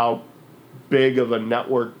find how big of a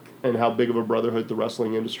network and how big of a brotherhood the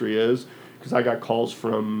wrestling industry is, because I got calls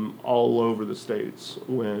from all over the states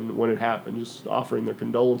when it happened, just offering their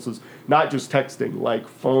condolences, not just texting, like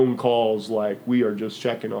phone calls, like, we are just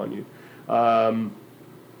checking on you.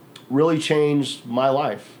 Really changed my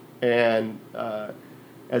life, and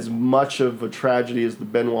as much of a tragedy as the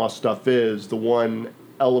Benoit stuff is, the one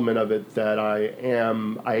element of it that I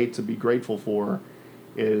hate to be grateful for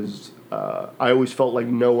is I always felt like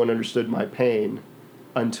no one understood my pain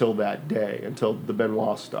until that day, until the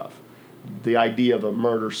Benoit stuff. The idea of a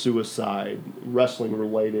murder-suicide,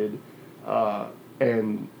 wrestling-related,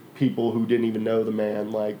 and people who didn't even know the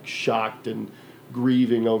man, like, shocked and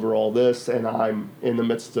grieving over all this, and I'm in the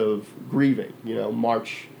midst of grieving.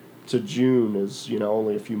 March to June is,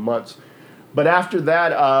 only a few months. But after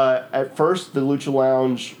that, at first, the Lucha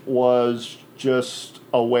Lounge was just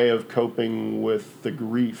a way of coping with the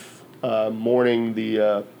grief, mourning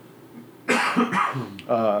the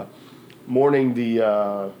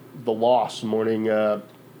loss, mourning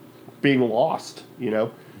being lost,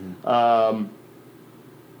 and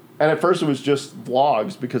at first it was just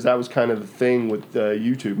vlogs, because that was kind of the thing with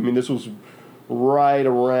YouTube. I mean, this was right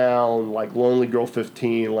around like Lonely Girl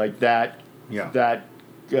 15, like that, that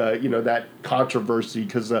controversy,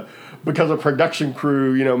 because a production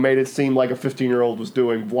crew, made it seem like a 15-year-old was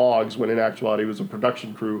doing vlogs when in actuality it was a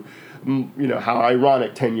production crew. How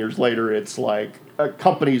ironic 10 years later it's like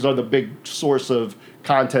companies are the big source of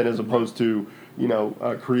content as opposed to,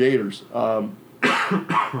 creators. But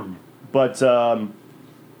I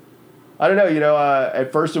don't know,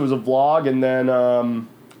 at first it was a vlog, and then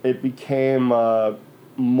it became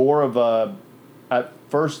more of a, at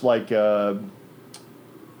first, like, I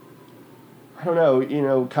don't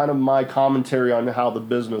know, kind of my commentary on how the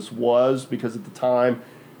business was, because at the time,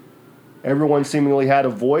 everyone seemingly had a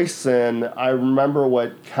voice, and I remember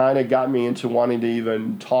what kind of got me into wanting to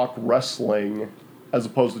even talk wrestling as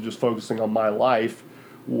opposed to just focusing on my life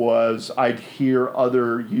was I'd hear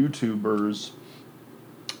other YouTubers,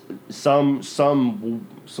 some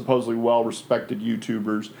supposedly well-respected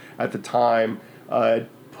YouTubers at the time,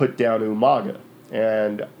 put down Umaga.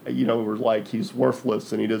 And, we're like, he's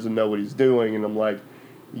worthless and he doesn't know what he's doing. And I'm like,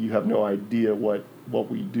 you have no idea what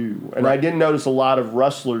we do. And I didn't notice a lot of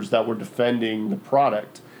wrestlers that were defending the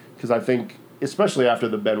product. Because I think, especially after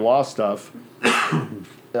the Benoit stuff,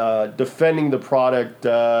 defending the product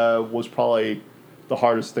was probably the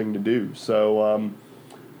hardest thing to do. So,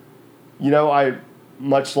 I,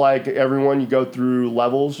 much like everyone, you go through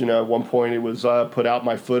levels. At one point it was put out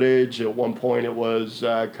my footage. At one point it was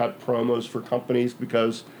cut promos for companies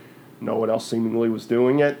because no one else seemingly was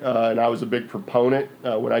doing it. And I was a big proponent.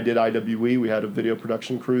 When I did IWE, we had a video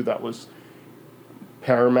production crew that was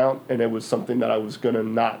paramount, and it was something that I was going to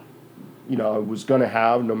I was going to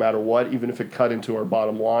have no matter what, even if it cut into our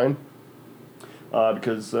bottom line.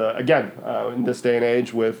 Because, again, in this day and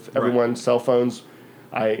age with everyone's cell phones,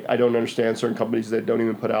 I don't understand certain companies that don't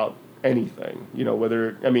even put out anything.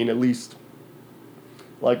 At least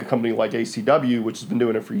like a company like ACW, which has been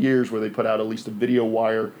doing it for years, where they put out at least a video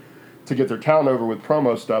wire to get their town over with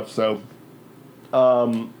promo stuff. So,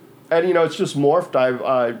 it's just morphed.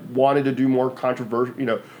 I wanted to do more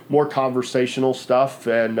more conversational stuff.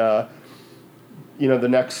 And, the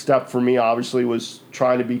next step for me, obviously, was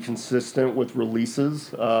trying to be consistent with releases.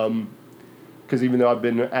 Because even though I've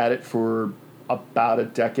been at it for about a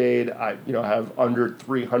decade, I have under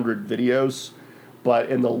 300 videos. But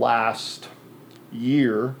in the last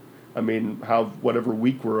year, whatever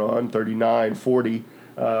week we're on, 39, 40,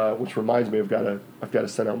 which reminds me, I've got to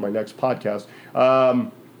send out my next podcast.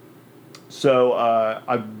 So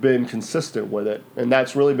I've been consistent with it, and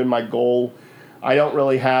that's really been my goal. I don't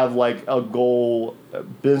really have like a goal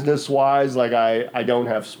business-wise. Like I don't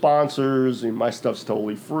have sponsors. My stuff's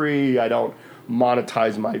totally free. I don't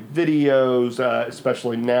monetize my videos,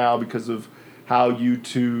 especially now because of how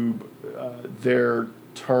YouTube, their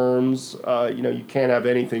terms, you can't have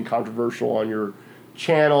anything controversial on your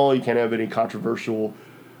channel. You can't have any controversial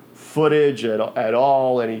footage at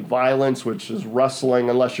all, any violence, which is wrestling,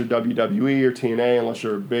 unless you're WWE or TNA, unless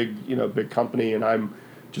you're a big company. And I'm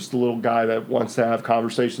just a little guy that wants to have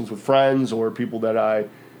conversations with friends or people that I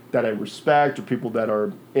respect, or people that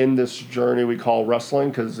are in this journey we call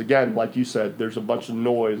wrestling. Because again, like you said, there's a bunch of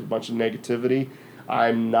noise, a bunch of negativity.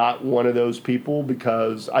 I'm not one of those people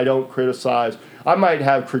because I don't criticize. I might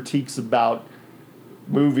have critiques about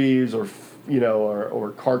movies or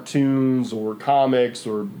cartoons or comics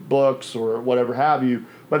or books or whatever have you,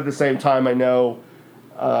 but at the same time I know,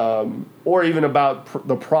 or even about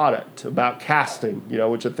the product, about casting,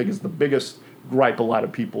 which I think is the biggest gripe a lot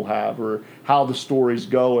of people have, or how the story's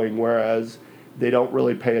going, whereas they don't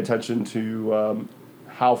really pay attention to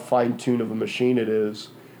how fine-tuned of a machine it is.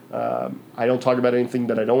 I don't talk about anything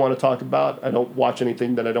that I don't want to talk about. I don't watch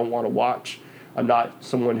anything that I don't want to watch. I'm not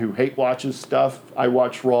someone who hate watches stuff. I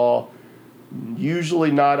watch Raw,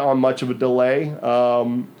 usually not on much of a delay.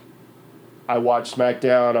 I watch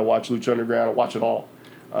SmackDown, I watch Lucha Underground, I watch it all.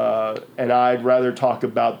 And I'd rather talk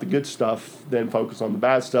about the good stuff than focus on the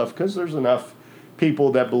bad stuff, because there's enough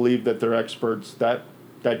people that believe that they're experts that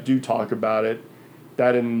do talk about it,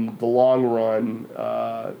 that in the long run,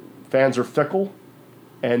 fans are fickle,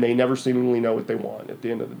 and they never seemingly know what they want at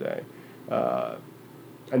the end of the day.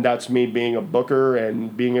 And that's me being a booker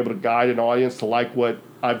and being able to guide an audience to like what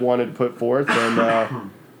I've wanted to put forth, and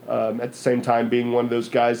at the same time being one of those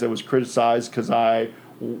guys that was criticized because I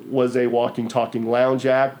was a walking, talking lounge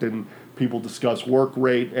act, and people discuss work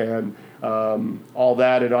rate and all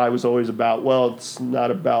that, and I was always about, well, it's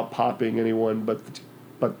not about popping anyone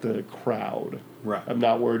but the crowd. Right. I'm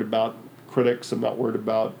not worried about critics. I'm not worried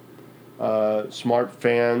about smart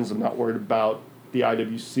fans. I'm not worried about the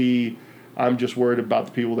IWC. I'm just worried about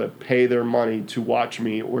the people that pay their money to watch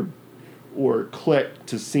me or click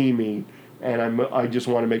to see me, and I just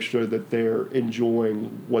want to make sure that they're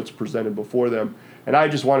enjoying what's presented before them. And I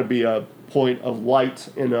just want to be a point of light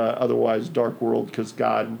in a otherwise dark world, because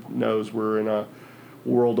God knows we're in a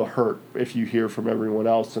world of hurt if you hear from everyone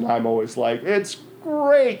else. And I'm always like, it's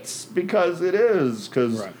great, because it is,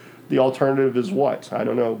 because the alternative is what? I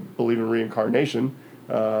don't know, believe in reincarnation.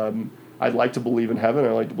 I'd like to believe in heaven.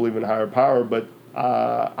 I'd like to believe in higher power, but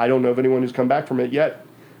I don't know of anyone who's come back from it yet.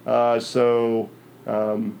 So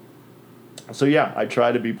yeah, I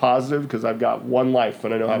try to be positive, because I've got one life,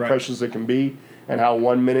 and I know how precious it can be, and how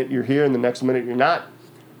 1 minute you're here and the next minute you're not.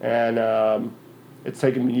 And it's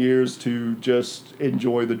taken me years to just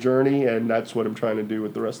enjoy the journey, and that's what I'm trying to do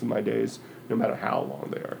with the rest of my days, no matter how long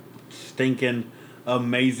they are. Stinking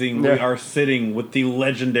amazing. Yeah. We are sitting with the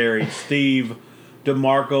legendary Steve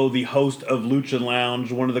DeMarco, the host of Lucha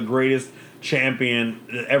Lounge, one of the greatest champion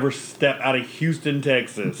that ever stepped out of Houston,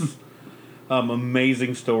 Texas.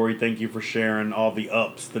 Amazing story. Thank you for sharing all the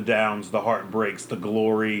ups, the downs, the heartbreaks, the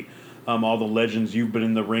glory, all the legends you've been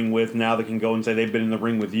in the ring with. Now they can go and say they've been in the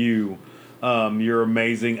ring with you. You're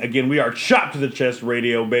amazing. Again, we are Chop to the Chest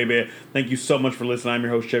Radio, baby. Thank you so much for listening. I'm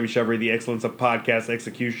your host, Chevy Chavarria, the excellence of podcast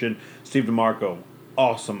execution, Steve DeMarco.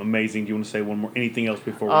 Awesome, amazing. Do you want to say anything else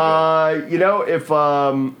before we go? You know,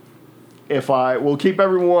 if I will keep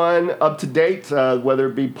everyone up to date, whether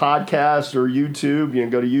it be podcast or YouTube, you can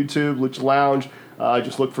go to YouTube, Lucha Lounge.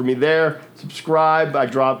 Just look for me there. Subscribe. I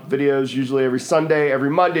drop videos usually every Sunday, every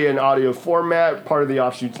Monday in audio format, part of the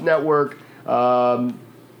Offshoots Network.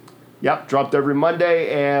 Yep, dropped every Monday.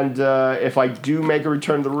 And if I do make a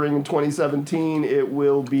return to the ring in 2017, it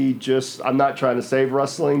will be just, I'm not trying to save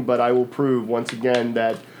wrestling, but I will prove once again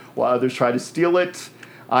that while others try to steal it,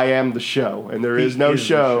 I am the show. And there is no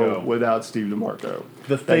show without Steve DeMarco.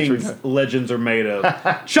 The things legends are made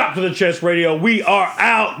of. Chop to the Chest Radio. We are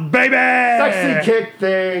out, baby! Sexy kick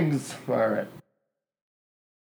things. All right.